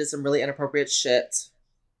because he did some really inappropriate shit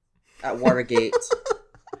at Watergate.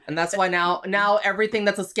 And that's why now everything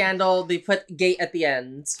that's a scandal, they put gate at the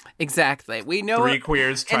end. Exactly. We know Three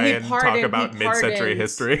queers try and talk about mid-century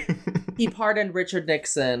history. He pardoned Richard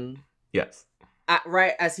Nixon. Yes.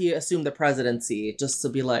 Right as he assumed the presidency, just to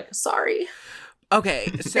be like, sorry.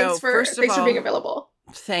 Okay, so thanks for being available.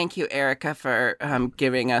 Thank you, Erica, for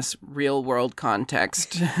giving us real-world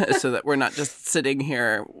context so that we're not just sitting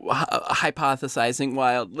here hypothesizing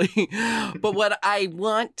wildly. But what I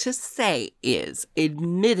want to say is,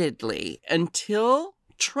 admittedly, until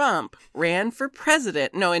Barack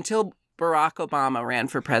Obama ran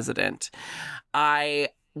for president, I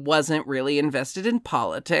wasn't really invested in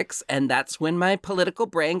politics, and that's when my political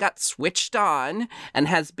brain got switched on and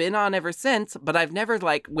has been on ever since, but I've never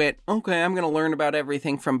went, okay, I'm going to learn about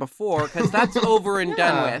everything from before, because that's over and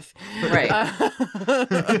done with. Right.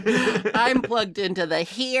 I'm plugged into the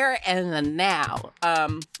here and the now.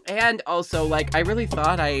 And also, I really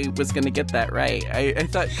thought I was going to get that right. I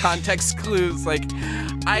thought context clues, anyway.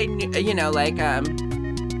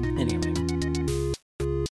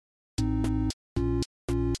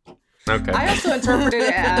 Okay. I also interpreted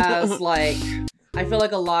it as I feel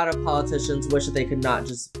like a lot of politicians wish that they could not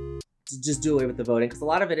just do away with the voting, because a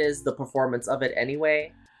lot of it is the performance of it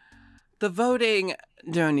anyway. The voting,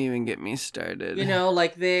 don't even get me started. You know,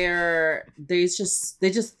 like they just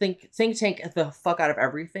think tank the fuck out of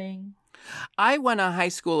everything. I won a high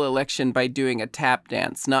school election by doing a tap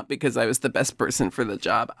dance, not because I was the best person for the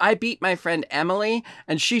job. I beat my friend Emily,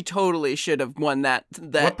 and she totally should have won that.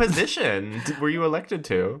 What position were you elected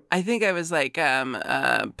to? I think I was like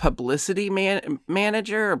publicity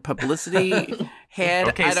manager or publicity head.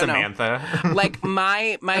 Okay, I don't Samantha. know. Like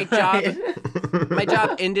my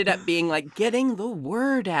job ended up being like getting the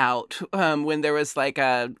word out when there was like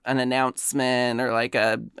an announcement or like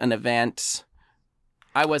an event.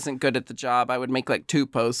 I wasn't good at the job. I would make like 2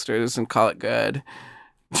 posters and call it good.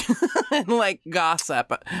 And like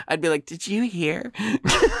gossip. I'd be like, did you hear?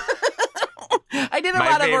 I did a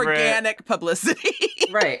lot of organic publicity.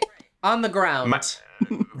 Right. On the ground.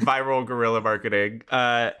 Viral guerrilla marketing.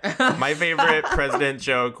 My favorite president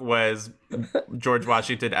joke was George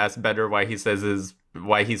Washington asked Bender why he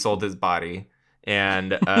sold his body.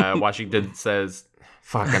 And Washington says,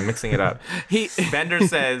 fuck, I'm mixing it up. Bender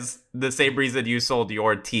says, the same reason you sold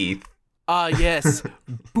your teeth. Yes.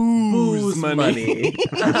 Booze money.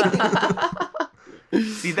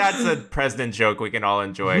 See, that's a president joke we can all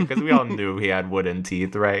enjoy because we all knew he had wooden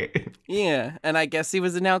teeth, right? Yeah, and I guess he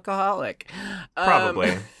was an alcoholic.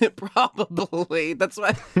 Probably. Probably. That's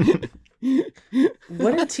why.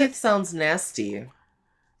 Wooden teeth sounds nasty.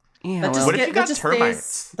 Yeah. What if you got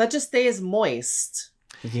termites? That just stays moist.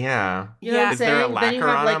 Yeah. You know what I'm Is there a saying? lacquer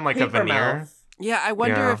on them, like a paper veneer? mouth. Yeah, I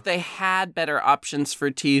wonder Yeah. if they had better options for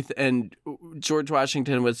teeth and George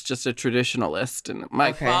Washington was just a traditionalist and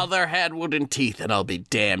my father had wooden teeth and I'll be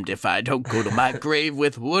damned if I don't go to my grave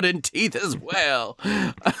with wooden teeth as well.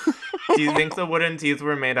 Do you think the wooden teeth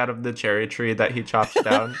were made out of the cherry tree that he chopped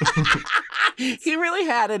down? He really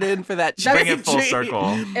had it in for that Bring cherry it full tree. circle.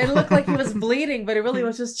 It looked like he was bleeding, but it really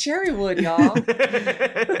was just cherry wood, y'all.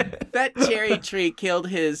 That cherry tree killed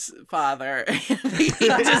his father. He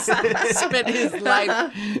just spent his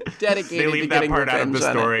life dedicated They to leave that getting part out of the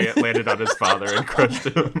revenge on story. it. It landed on his father and crushed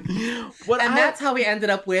him. And that's how we ended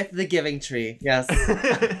up with the Giving Tree. Yes.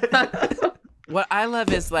 What I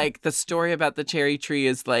love is like the story about the cherry tree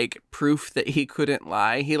is like proof that he couldn't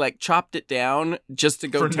lie. He like chopped it down just to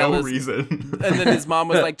go For tell no his reason. And then his mom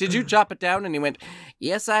was like, "Did you chop it down?" And he went,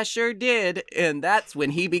 "Yes, I sure did." And that's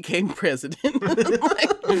when he became president.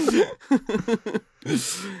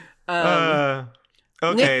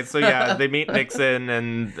 Okay, so yeah, they meet Nixon,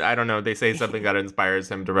 and I don't know, they say something that inspires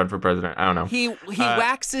him to run for president. I don't know. He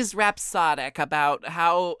waxes rhapsodic about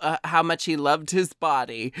how much he loved his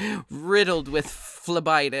body, riddled with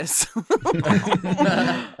phlebitis.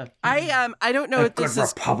 I don't know if this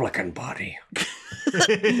is Republican body.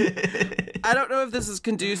 I don't know if this is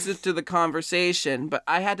conducive to the conversation, but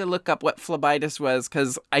I had to look up what phlebitis was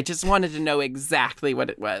because I just wanted to know exactly what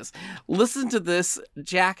it was. Listen to this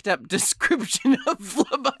jacked up description of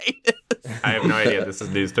phlebitis. I have no idea. This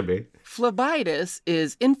is news to me. Phlebitis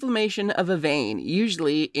is inflammation of a vein,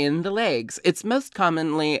 usually in the legs. It most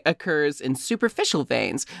commonly occurs in superficial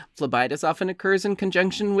veins. Phlebitis often occurs in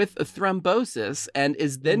conjunction with thrombosis and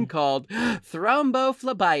is then called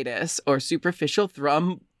thrombophlebitis or superficial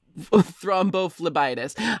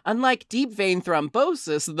thrombophlebitis. Unlike deep vein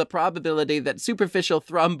thrombosis, the probability that superficial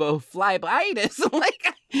thrombophlebitis,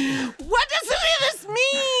 like, what does this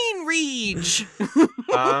mean, Reach?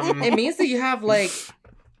 It means that you have like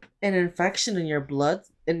an infection in your blood,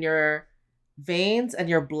 in your veins and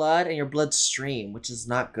your bloodstream, which is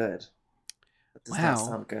not good. That does not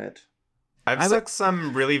sound good. I've sucked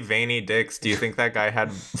some really veiny dicks. Do you think that guy had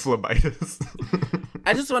phlebitis?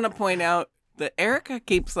 I just want to point out that Erica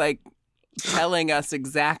keeps like telling us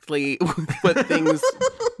exactly what things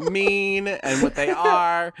mean and what they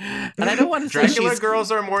are, and I don't want to say Dracula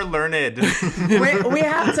girls are more learned. We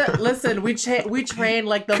have to listen. We train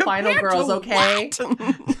like the final girls. Okay,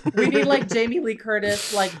 we need like Jamie Lee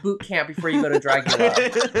Curtis like boot camp before you go to Dracula.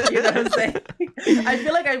 You know what I'm saying? I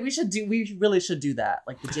feel like we really should do that,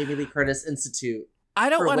 like the Jamie Lee Curtis Institute. I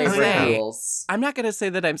don't want to say. Rules. I'm not going to say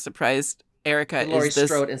that I'm surprised. Erica Laurie is this.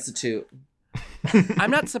 Strode Institute. I'm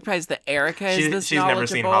not surprised that Erica is this She's never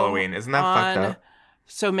seen Halloween. Isn't that fucked up?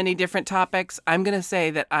 So many different topics. I'm going to say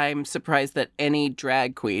that I'm surprised that any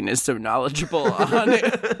drag queen is so knowledgeable on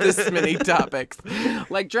this many topics.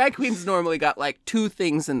 Like, drag queens normally got like 2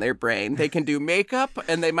 things in their brain. They can do makeup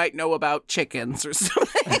and they might know about chickens or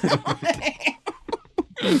something.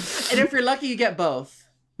 And if you're lucky, you get both,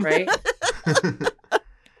 right?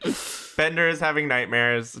 Bender is having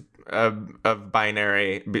nightmares.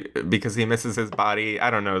 binary because he misses his body. I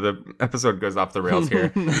don't know. The episode goes off the rails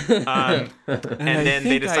here. And then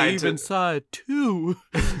they decide to saw it too.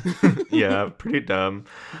 Yeah, pretty dumb.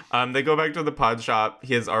 They go back to the pawn shop.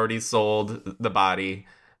 He has already sold the body.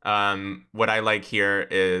 What I like here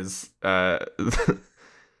is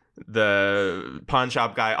the pawn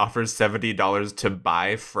shop guy offers $70 to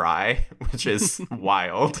buy Fry, which is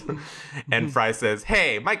wild. And Fry says,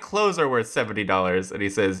 "Hey, my clothes are worth $70." And he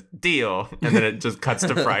says, "Deal." And then it just cuts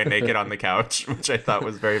to Fry naked on the couch, which I thought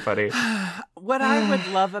was very funny. What I would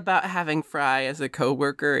love about having Fry as a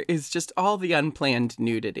coworker is just all the unplanned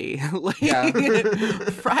nudity.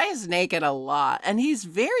 Fry is naked a lot, and he's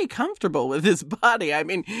very comfortable with his body. I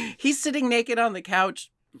mean, he's sitting naked on the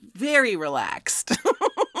couch, very relaxed.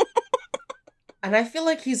 And I feel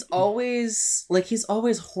like he's always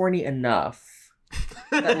horny enough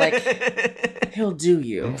that he'll do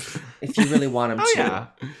you if you really want him to. Yeah.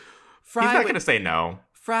 Fry he's not going to say no.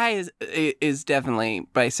 Fry is definitely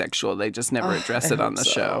bisexual. They just never address it on the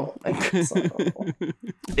show. I hope so.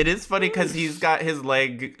 It is funny because he's got his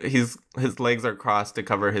legs are crossed to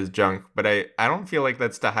cover his junk, but I don't feel like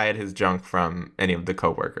that's to hide his junk from any of the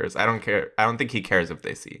coworkers. I don't care. I don't think he cares if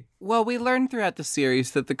they see. Well, we learned throughout the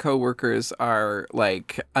series that the coworkers are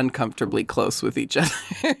uncomfortably close with each other.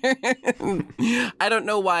 I don't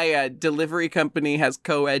know why a delivery company has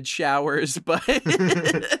co-ed showers, but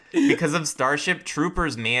because of Starship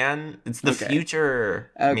Troopers, man. It's the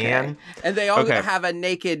future, man. And they all have a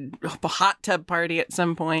naked hot tub party at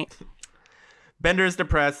some point. Bender is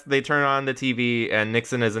depressed. They turn on the TV, and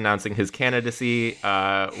Nixon is announcing his candidacy,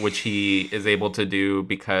 which he is able to do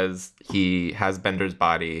because he has Bender's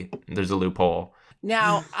body. There's a loophole.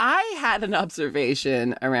 Now, I had an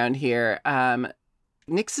observation around here.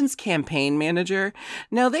 Nixon's campaign manager.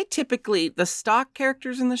 Now, the stock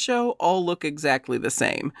characters in the show all look exactly the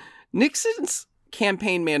same. Nixon's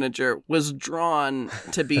campaign manager was drawn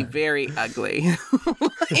to be very ugly.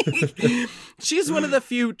 She's one of the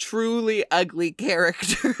few truly ugly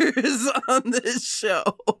characters on this show.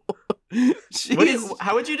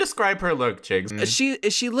 How would you describe her look, Jigs?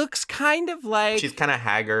 She looks kind of like... She's kind of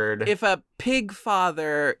haggard. If a pig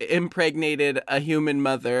father impregnated a human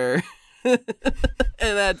mother... and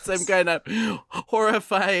that's some kind of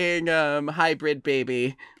horrifying hybrid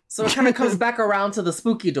baby. So it kind of comes back around to the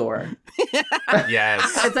spooky door.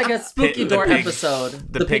 Yes. It's like a spooky door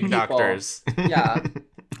episode. The pig doctors. Yeah.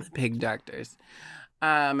 The pig doctors.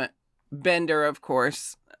 Bender, of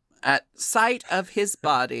course, at sight of his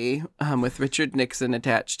body, with Richard Nixon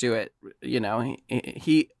attached to it,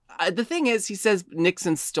 he the thing is, he says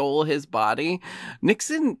Nixon stole his body.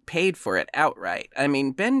 Nixon paid for it outright. I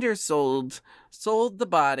mean, Bender sold the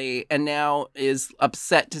body and now is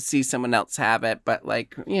upset to see someone else have it. But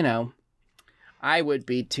I would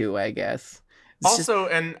be too, I guess.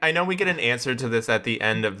 And I know we get an answer to this at the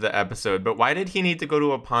end of the episode, but why did he need to go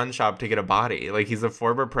to a pawn shop to get a body? He's a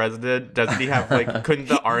former president. Doesn't he have, couldn't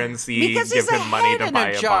the RNC give him money to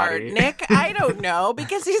buy a body? Nick, I don't know,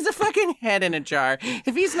 because he's a fucking head in a jar.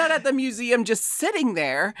 If he's not at the museum just sitting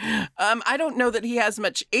there, I don't know that he has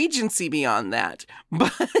much agency beyond that.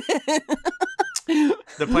 But...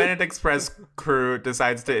 The Planet Express crew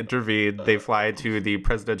decides to intervene. They fly to the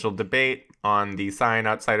presidential debate. On the sign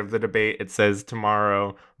outside of the debate, it says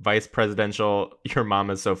tomorrow, vice presidential, your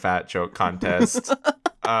mama's so fat joke contest.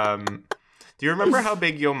 Do you remember how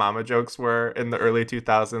big Yo Mama jokes were in the early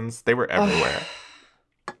 2000s? They were everywhere.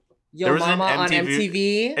 Yo Mama on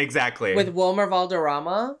MTV? Exactly. With Wilmer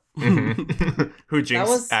Valderrama? Mm-hmm. Who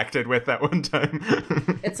Jinx acted with that one time.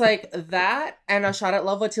 It's like that and A Shot at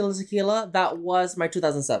Love with Tila Tequila. That was my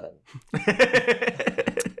 2007.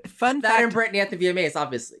 Fun that fact, and Britney at the VMAs,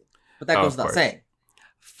 obviously. But that goes without saying.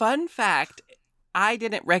 Fun fact, I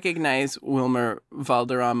didn't recognize Wilmer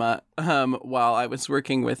Valderrama while I was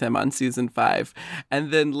working with him on season 5.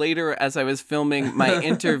 And then later, as I was filming my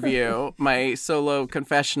interview, my solo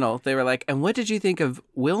confessional, they were like, "And what did you think of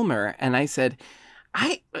Wilmer?" And I said,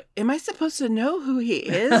 am I supposed to know who he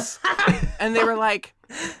is? And they were like,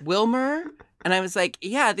 "Wilmer?" And I was like,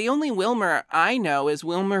 "Yeah, the only Wilmer I know is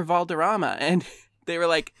Wilmer Valderrama." And they were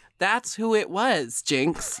like, "That's who it was,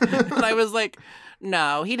 Jinx." And I was like,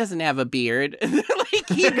 "No, he doesn't have a beard." And they're like,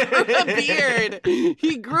 "He grew a beard.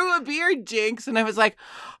 He grew a beard, Jinx." And I was like,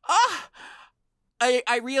 "Oh."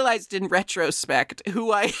 I realized in retrospect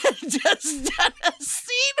who I had just done a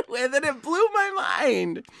scene with, and it blew my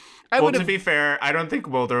mind. To be fair, I don't think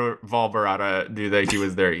Wilmer Valderrama knew that he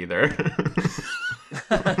was there either.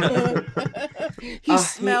 He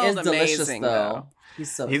smelled he is amazing,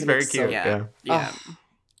 delicious, though. He's very cute. Yeah.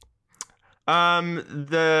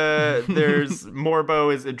 There's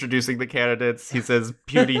Morbo is introducing the candidates. He says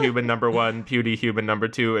Puny Human number 1, Puny Human number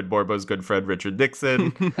 2, and Morbo's good friend Richard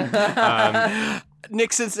Nixon.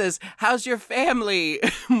 Nixon says, "How's your family,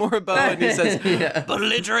 Morbo?" And he says, Yeah.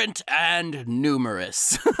 "Belligerent and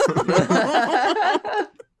numerous."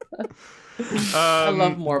 I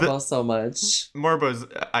love Morbo so much. Morbo's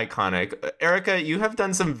iconic. Erica, you have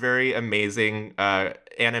done some very amazing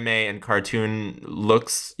anime and cartoon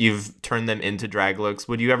looks. You've turned them into drag looks.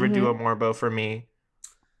 Would you ever do a Morbo for me?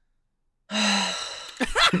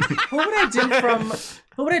 Who would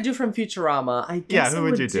I do from Futurama? I guess who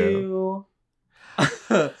would you do?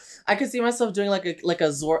 I could see myself doing like a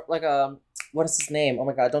what is his name? Oh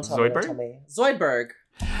my god, don't tell me. Don't tell me. Zoidberg.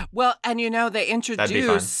 Well, and they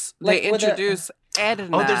introduce Edna.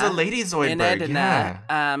 Oh, there's a Lady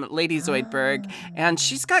Zoidberg. Lady Zoidberg, and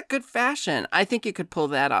she's got good fashion. I think you could pull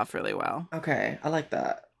that off really well. Okay, I like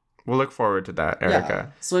that. We'll look forward to that,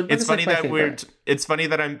 Erica. Yeah. Zoidberg it's is funny like that it's funny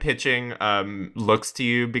that I'm pitching looks to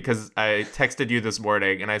you because I texted you this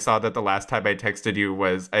morning and I saw that the last time I texted you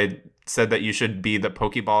was I said that you should be the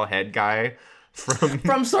Pokeball head guy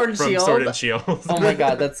from Sword and Shield. Sword and Shield. Oh my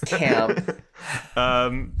god, that's camp.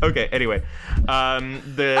 Okay, anyway.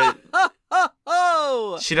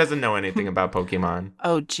 She doesn't know anything about Pokemon.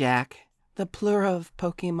 Oh, Jack, the plural of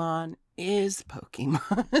Pokemon is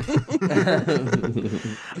Pokemon.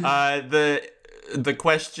 The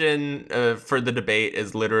question for the debate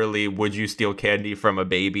is literally, would you steal candy from a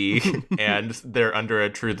baby? And they're under a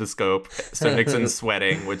truthoscope. So Nixon's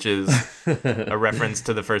sweating, which is a reference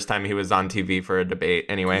to the first time he was on TV for a debate.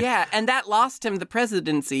 Anyway. Yeah, and that lost him the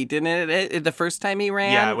presidency, didn't it? The first time he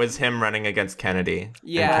ran? Yeah, it was him running against Kennedy.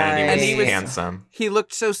 Yeah. And Kennedy And was handsome. He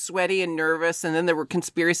looked so sweaty and nervous, and then there were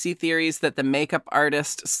conspiracy theories that the makeup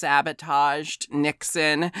artist sabotaged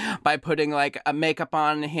Nixon by putting like a makeup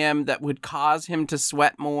on him that would cause him to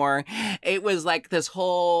sweat more. It was like this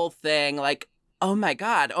whole thing, like, oh my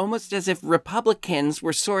God, almost as if Republicans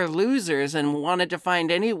were sore losers and wanted to find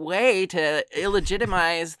any way to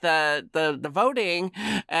illegitimize the voting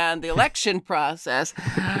and the election process.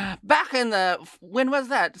 Back in when was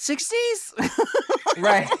that? 60s?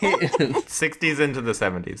 Right. 60s into the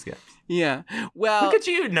 70s, yeah. Yeah. Well, look at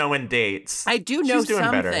you knowing dates. I do know some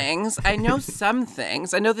better. things. I know some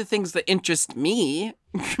things. I know the things that interest me.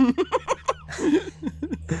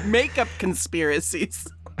 Makeup conspiracies.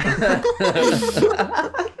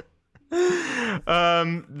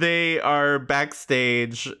 They are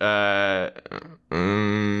backstage. The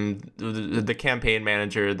campaign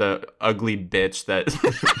manager, the ugly bitch that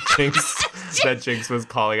Jinx was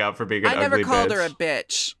calling out for being an ugly bitch. I never called her a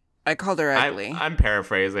bitch. I called her ugly. I'm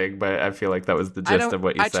paraphrasing, but I feel like that was the gist of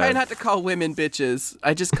what you said. I try not to call women bitches.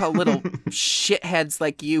 I just call little shitheads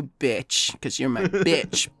like you bitch, because you're my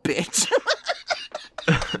bitch.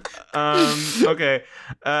 Okay.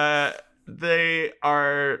 They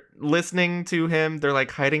are listening to him. They're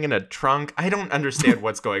like hiding in a trunk. I don't understand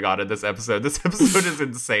what's going on in this episode. This episode is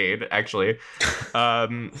insane, actually.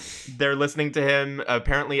 They're listening to him.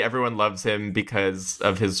 Apparently everyone loves him because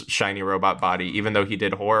of his shiny robot body, even though he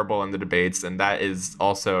did horrible in the debates. And that is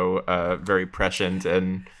also very prescient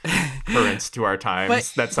and current to our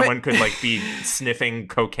times, that someone could like be sniffing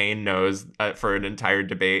cocaine nose for an entire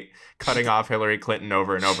debate, cutting off Hillary Clinton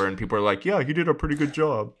over and over, and people are like, yeah, he did a pretty good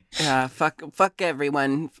job. Yeah, fuck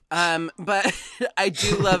everyone. But I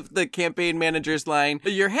do love the campaign manager's line.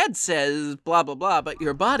 Your head says blah, blah, blah, but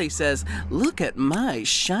your body says, look at my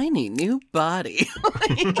shiny new body.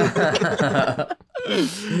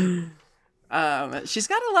 She's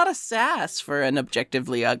got a lot of sass for an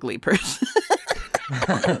objectively ugly person.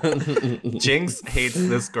 Jinx hates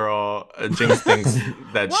this girl. Jinx thinks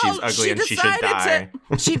that she's ugly and she should die.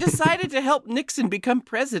 She decided to help Nixon become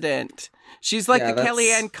president. She's like the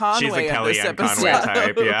Kellyanne Conway of this episode.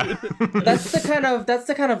 Type, yeah. That's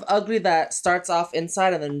the kind of ugly that starts off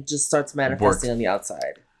inside and then just starts manifesting on the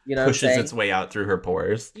outside. You know, pushes its way out through her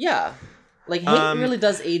pores. Yeah, like hate really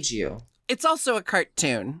does age you. It's also a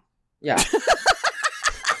cartoon. Yeah.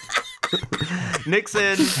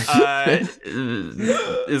 Nixon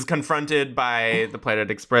is confronted by the Planet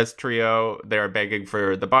Express trio. They are begging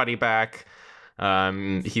for the body back.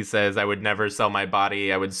 He says, I would never sell my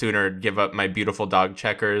body. I would sooner give up my beautiful dog,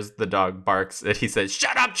 Checkers. The dog barks. He says,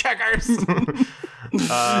 shut up, Checkers! And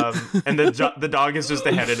the dog is just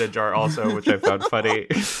a head in a jar also, which I found funny.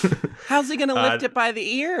 How's he going to lift it by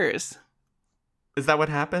the ears? Is that what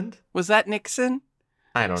happened? Was that Nixon?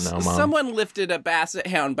 I don't know, Mom. Someone lifted a basset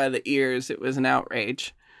hound by the ears. It was an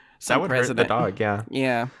outrage. That would hurt the dog, yeah.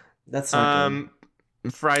 Yeah. That's not good.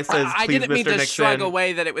 Fry says, I please, didn't mean Mr. to Nixon. shrug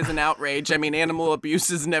away that it was an outrage. I mean, animal abuse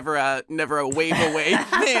is never a wave away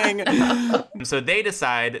thing. So they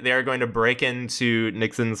decide they are going to break into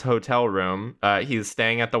Nixon's hotel room. He's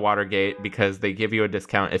staying at the Watergate because they give you a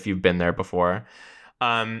discount if you've been there before.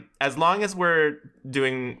 As long as we're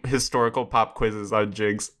doing historical pop quizzes on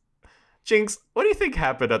Jinx, what do you think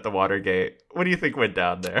happened at the Watergate? What do you think went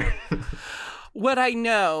down there? What I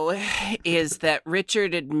know is that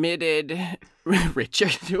Richard admitted...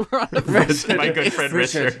 Richard? We're on a first. My good friend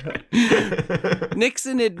Richard.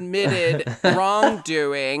 Nixon admitted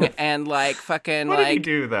wrongdoing and fucking What did he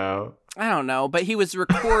do though? I don't know, but he was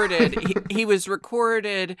recorded. he was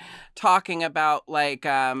recorded talking about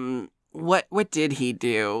what did he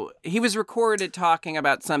do? He was recorded talking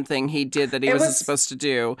about something he did that he wasn't supposed to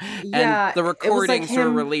do. Yeah, and the recordings were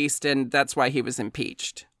him... released, and that's why he was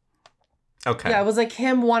impeached. Okay. Yeah, it was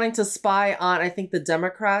him wanting to spy on, I think, the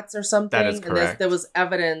Democrats or something. That is correct. And there was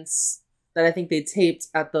evidence that I think they taped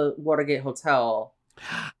at the Watergate Hotel.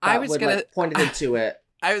 I was gonna pointed to it.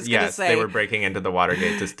 I was gonna say they were breaking into the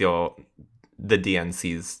Watergate to steal the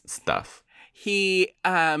DNC's stuff.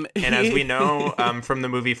 And as we know from the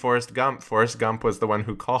movie Forrest Gump was the one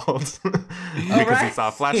who called because he saw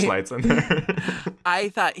flashlights in there. I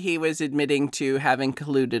thought he was admitting to having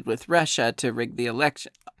colluded with Russia to rig the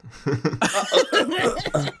election.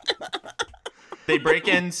 They break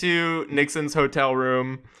into Nixon's hotel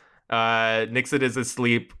room. Nixon is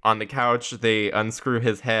asleep on the couch. They unscrew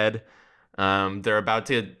his head. They're about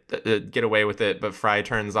to get away with it, but Fry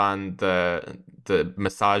turns on the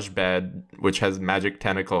massage bed, which has magic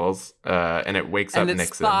tentacles, and it wakes up Nixon. And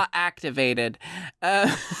it's thaw activated.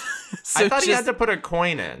 I thought he had to put a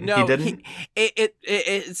coin in. No, he didn't.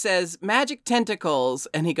 It says magic tentacles,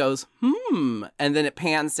 and he goes, and then it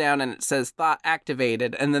pans down and it says thaw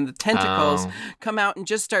activated, and then the tentacles come out and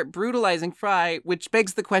just start brutalizing Fry, which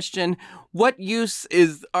begs the question: what use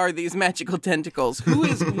are these magical tentacles? Who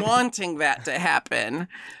is wanting that to happen?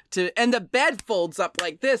 And the bed folds up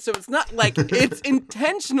like this, so it's not like it's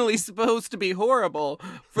intentionally supposed to be horrible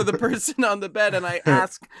for the person on the bed. And I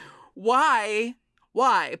ask, why?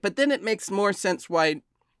 But then it makes more sense why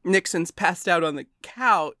Nixon's passed out on the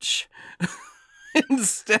couch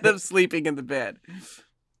instead of sleeping in the bed.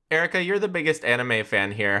 Erica, you're the biggest anime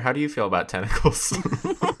fan here. How do you feel about tentacles?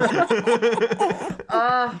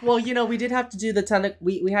 Well, we did have to do the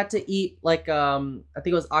we had to eat I think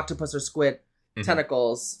it was octopus or squid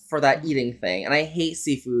tentacles for that eating thing. And I hate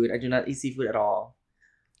seafood. I do not eat seafood at all.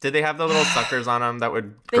 Did they have the little suckers on them? That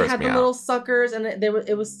would They gross had me the out. little suckers, and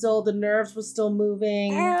it was still, the nerves were still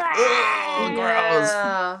moving. Oh, gross.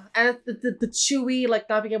 And the chewy,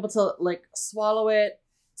 not being able to swallow it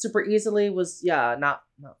super easily was not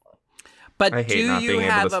fun. But I hate do not you being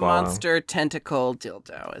able have to a swallow. monster tentacle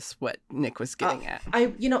dildo is what Nick was getting at.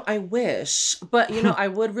 I wish, but I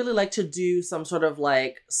would really like to do some sort of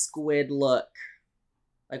squid look,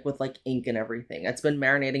 with ink and everything. It's been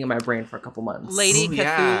marinating in my brain for a couple months. Lady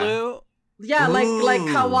Cthulhu? Yeah, like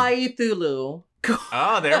Kawaii Thulu.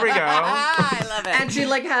 Oh, there we go. I love it. And she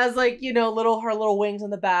has her little wings on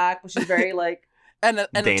the back, but she's very and a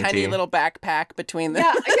Dainty. tiny little backpack between them.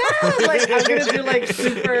 yeah, I'm gonna do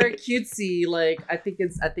super cutesy. I think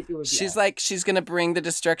it would be. She's gonna bring the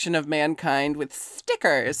destruction of mankind with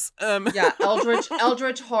stickers. Yeah,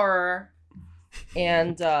 eldritch horror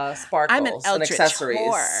and sparkles I'm an and eldritch accessories.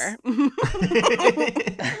 whore.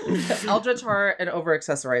 Eldritch horror and over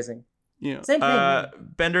accessorizing. Yeah. Same thing.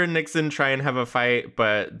 Bender and Nixon try and have a fight,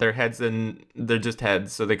 but they're just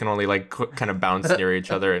heads, so they can only kind of bounce near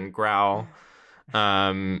each other and growl.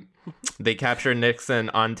 They capture Nixon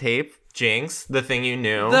on tape. Jinx, the thing you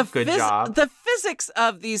knew. Good job. The physics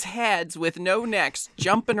of these heads with no necks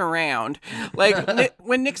jumping around.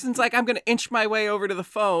 When Nixon's like, I'm going to inch my way over to the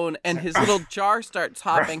phone, and his little jar starts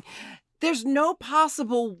hopping. There's no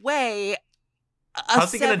possible way.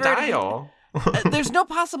 How's he going to dial? There's no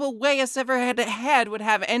possible way a severed head would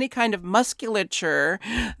have any kind of musculature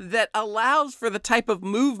that allows for the type of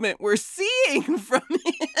movement we're seeing from him.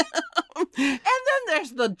 And then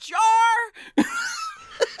there's the jar.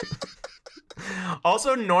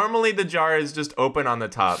 Also, normally the jar is just open on the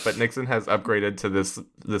top, but Nixon has upgraded to this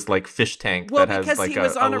fish tank that has because he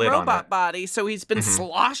was on a lid robot on body, so he's been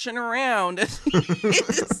sloshing around.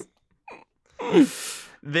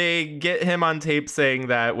 They get him on tape saying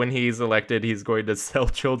that when he's elected, he's going to sell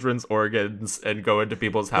children's organs and go into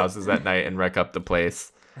people's houses at night and wreck up the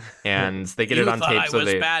place. And they get it on tape. I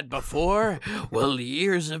was bad before? Well,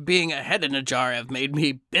 years of being a head in a jar have made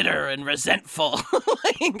me bitter and resentful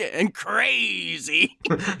and crazy.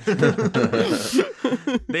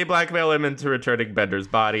 They blackmail him into returning Bender's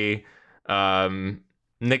body.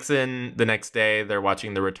 Nixon, the next day, they're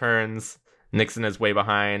watching the returns. Nixon is way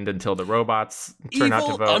behind until the robots turn out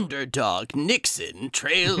to vote. Evil underdog Nixon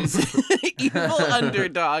trails. Evil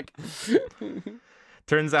underdog.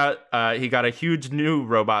 Turns out he got a huge new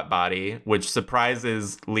robot body, which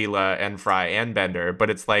surprises Leela and Fry and Bender. But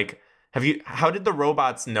it's like, how did the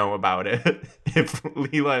robots know about it if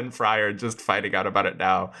Leela and Fry are just finding out about it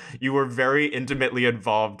now? You were very intimately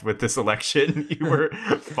involved with this election. You were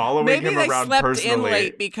following him around personally. Maybe they slept in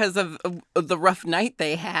late because of the rough night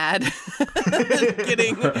they had.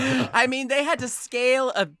 I mean, they had to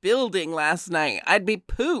scale a building last night. I'd be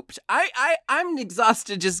pooped. I'm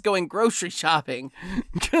exhausted just going grocery shopping.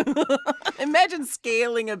 Imagine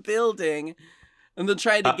scaling a building and then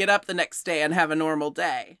trying to get up the next day and have a normal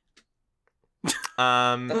day.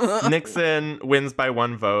 Nixon wins by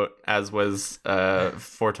 1 vote, as was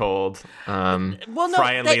foretold. Well, no,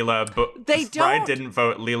 Fry and Leela, Fry didn't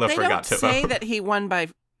vote. Leela forgot to vote. They don't say that he won by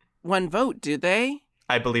 1 vote, do they?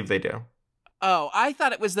 I believe they do. Oh, I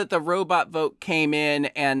thought it was that the robot vote came in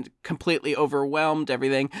and completely overwhelmed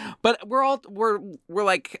everything. But we're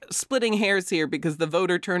like splitting hairs here because the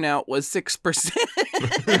voter turnout was 6%,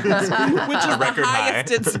 which is record the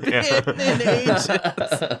highest it's been in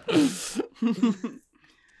ages.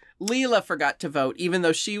 Leela forgot to vote, even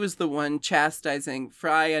though she was the one chastising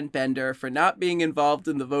Fry and Bender for not being involved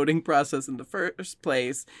in the voting process in the first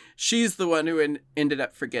place. She's the one who ended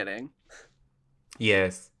up forgetting.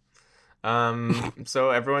 Yes.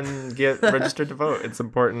 So everyone get registered to vote. It's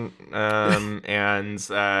important. And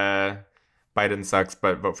Biden sucks,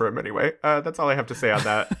 but vote for him anyway. That's all I have to say on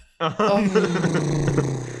that.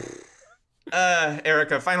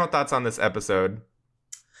 Erica, final thoughts on this episode?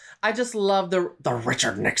 I just love the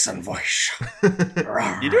Richard Nixon voice. You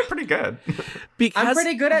do it pretty good. Because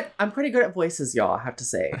I'm pretty good at voices, y'all, I have to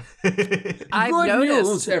say. I've Good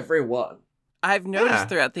noticed news, everyone. I've noticed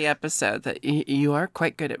throughout the episode that you are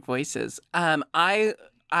quite good at voices. I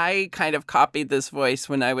kind of copied this voice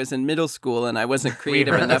when I was in middle school, and I wasn't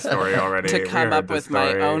creative enough to come up with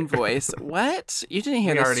my own voice. What? You didn't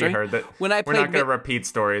hear this story? We already heard that. When I We're not going to repeat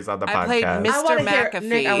stories on the podcast. I played Mr. McAfee.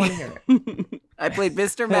 Nick, I want to hear it. I played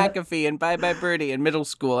Mr. McAfee in Bye Bye Birdie in middle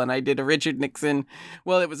school, and I did a Richard Nixon.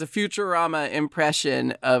 Well, it was a Futurama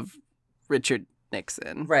impression of Richard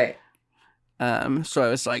Nixon. Right. So I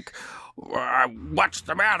was like, what's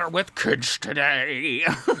the matter with kids today?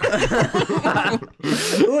 Ooh,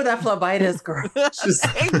 that phlebitis girl.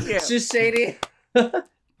 Thank you. She's shady.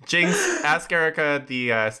 Jinx, ask Erica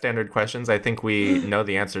the standard questions. I think we know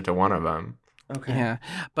the answer to one of them. Okay. Yeah,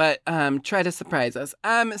 but try to surprise us.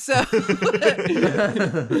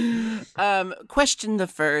 Question the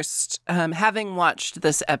first. Having watched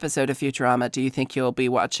this episode of Futurama, do you think you'll be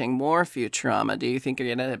watching more Futurama? Do you think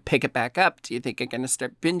you're going to pick it back up? Do you think you're going to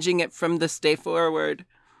start binging it from this day forward?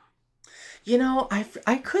 You know,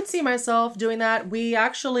 I could see myself doing that. We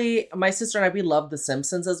actually, my sister and I, we love The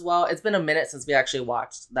Simpsons as well. It's been a minute since we actually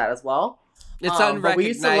watched that as well. It's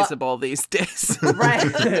unrecognizable these days.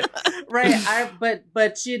 Right. Right.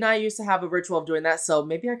 But she and I used to have a ritual of doing that, so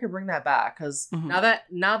maybe I could bring that back because now that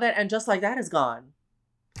And Just Like That is gone.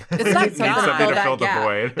 It's not something to fill the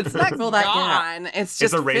void. It's not fill that gone. gap. It's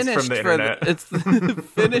just erased finished from the internet. it's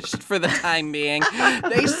finished for the time being.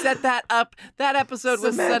 They set that up. That episode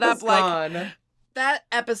was set up like that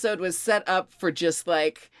episode was set up for just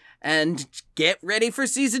like, and get ready for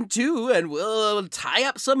season 2, and we'll tie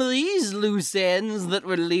up some of these loose ends that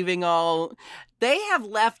we're leaving all. They have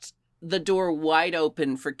left the door wide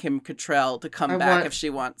open for Kim Cattrall to come back if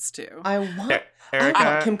she wants to. I want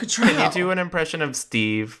Erica, Kim Cattrall. Can you do an impression of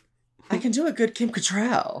Steve? I can do a good Kim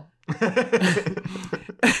Cattrall.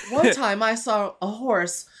 One time I saw a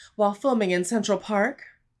horse while filming in Central Park.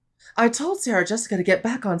 I told Sarah Jessica to get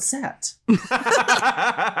back on set.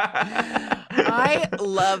 I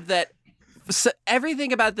love that. So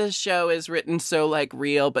everything about this show is written so like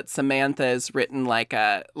real, but Samantha is written like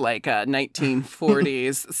a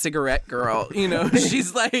 1940s cigarette girl. You know,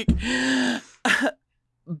 she's like,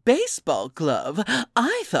 baseball glove.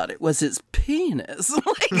 I thought it was his penis.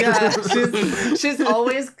 Yeah, she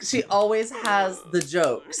always has the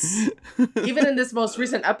jokes. Even in this most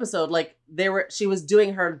recent episode, like she was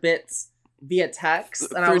doing her bits via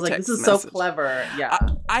text, and I was like, this is so clever. Yeah.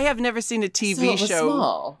 I have never seen a TV show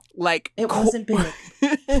small. Like it wasn't big.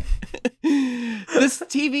 This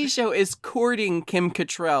TV show is courting Kim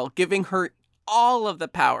Cattrall, giving her all of the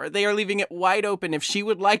power. They are leaving it wide open. If she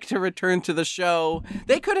would like to return to the show,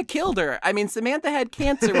 they could have killed her. I mean, Samantha had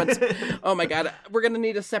cancer once. Oh my God, we're gonna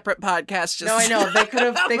need a separate podcast. No, I know they could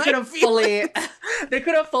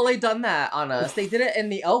have fully done that on us. They did it in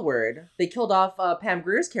the L Word. They killed off Pam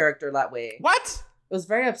Grier's character that way. What? was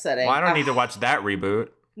very upsetting. Well, I don't need to watch that reboot.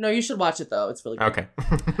 No, you should watch it though. It's really good. Okay.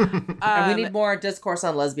 And we need more discourse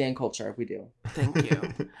on lesbian culture. We do. Thank you.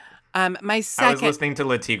 My I was second. listening to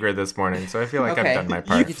La Tigre this morning, so I feel like Okay. I've done my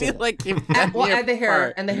part. You feel like you've done Well, your and the hair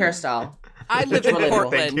part. and the hairstyle. I live in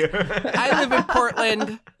Relatable. Thank Portland. you. I live in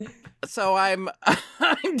Portland, so I'm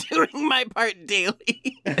doing my part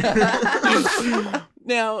daily.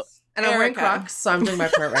 Now, And I'm wearing Erica. Crocs, so I'm doing my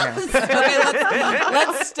part right now. Okay,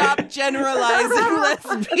 let's stop generalizing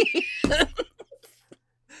lesbian.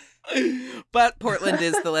 But Portland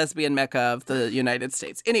is the lesbian mecca of the United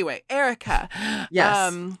States. Anyway, Erica.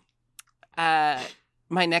 Yes.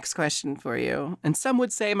 My next question for you, and some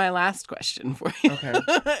would say my last question for you, Okay.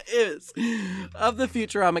 is of the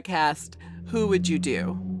Futurama cast, who would you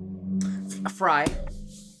do? Fry.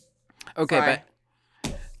 Okay, Fry.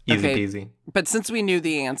 Easy Okay. peasy. but since we knew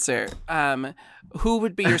the answer, who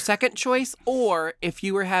would be your second choice? Or if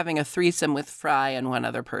you were having a threesome with Fry and one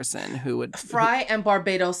other person, who would? Fry and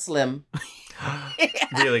Barbados Slim.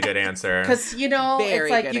 Really good answer. Because, you know, Very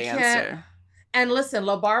it's like good you answer. can't. And listen,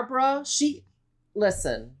 La Barbara,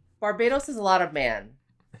 listen, Barbados is a lot of man.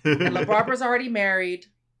 And La Barbara's already married.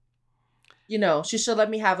 You know, she should let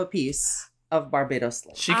me have a piece of Barbados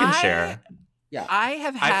Slim. She can I- share. I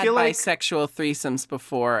have I had feel like- bisexual threesomes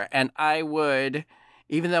before, and I would,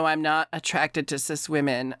 even though I'm not attracted to cis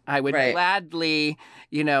women, I would Right. gladly,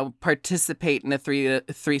 participate in a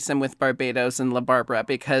threesome with Barbados and La Barbara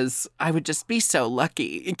because I would just be so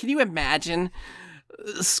lucky. Can you imagine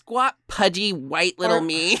squat, pudgy, white little Bar-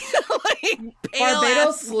 me, like pale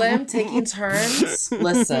Barbados ass- Slim taking turns.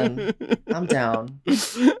 Listen, I'm down.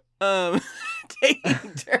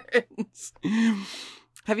 taking turns.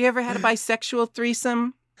 Have you ever had a bisexual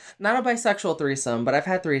threesome? Not a bisexual threesome, but I've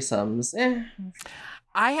had threesomes.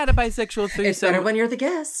 I had a bisexual It's better threesome when you're the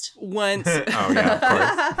guest. once. Oh yeah, of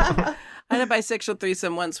course. I had a bisexual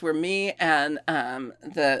threesome once where me and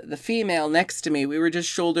the female next to me, we were just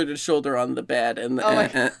shoulder to shoulder on the bed, and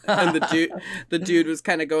and the dude was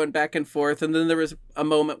kind of going back and forth, and then there was a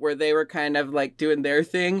moment where they were kind of like doing their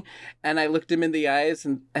thing, and I looked him in the eyes,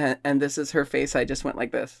 and this is her face. I just went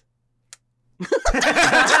like this.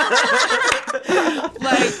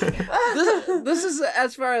 Like this is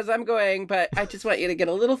as far as I'm going, but I just want you to get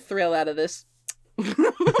a little thrill out of this.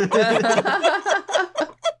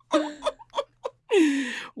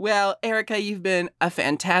 Well, Erica, you've been a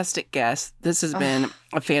fantastic guest. This has been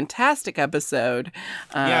a fantastic episode.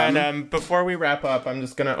 Yeah, and before we wrap up, I'm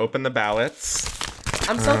just gonna open the ballots.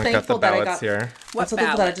 I'm so I got the thankful that I ballots got. here. What I'm so thankful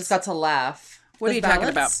that I ballots? just got to laugh. What are Those you talking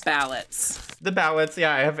about? ballots? Ballots. The ballots,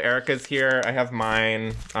 yeah, I have Erica's here. I have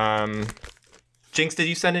mine. Jinx, did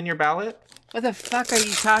you send in your ballot? What the fuck are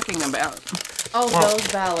you talking about? Oh, Well, those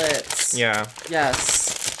ballots. Yeah. Yes.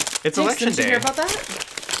 It's Jinx, election didn't you day. hear about that?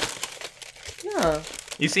 Yeah.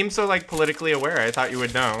 You seem so politically aware. I thought you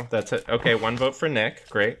would know. That's it. Okay, one vote for Nick.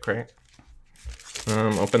 Great. Open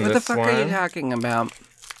What this the fuck one. are you talking about?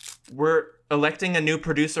 We're electing a new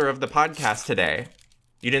producer of the podcast today.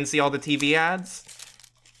 You didn't see all the TV ads?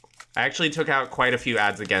 I actually took out quite a few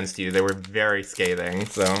ads against you. They were very scathing,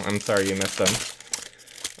 so I'm sorry you missed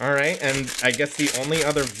them. All right, and I guess the only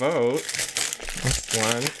other vote. This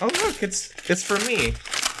one. Oh look, it's for me.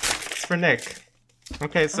 It's for Nick.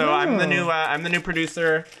 Okay, so I'm the new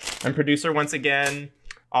producer. I'm producer once again.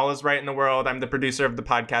 All is right in the world. I'm the producer of the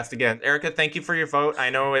podcast again. Erica, thank you for your vote. I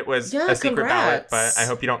know it was Yeah, a secret ballot, congrats. but I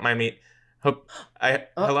hope you don't mind me.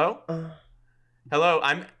 Hello? Hello,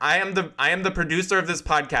 I am the producer of this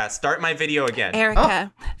podcast. Start my video again.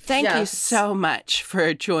 Erica, thank you yes. so much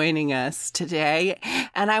for joining us today.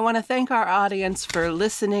 And I want to thank our audience for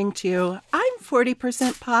listening to I'm 40%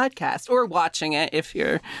 Podcast, or watching it if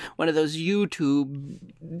you're one of those YouTube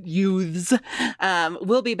youths.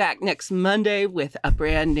 We'll be back next Monday with a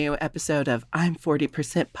brand new episode of I'm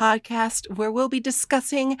 40% Podcast, where we'll be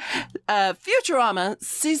discussing Futurama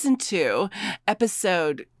Season 2,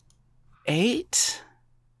 Episode 8.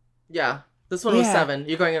 Yeah. This one was Yeah. 7.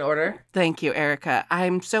 You going in order? Thank you, Erica.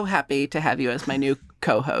 I'm so happy to have you as my new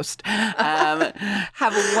co-host. Have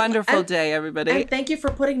a wonderful day, everybody. And thank you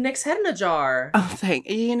for putting Nick's head in a jar. Oh, thank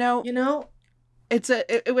you. You know,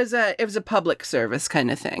 It was a public service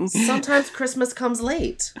kind of thing. sometimes Christmas comes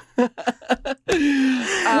late.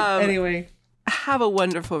 Anyway, Have a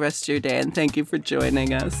wonderful rest of your day, and thank you for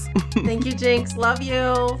joining us. thank you, Jinx. Love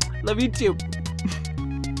you. Love you too.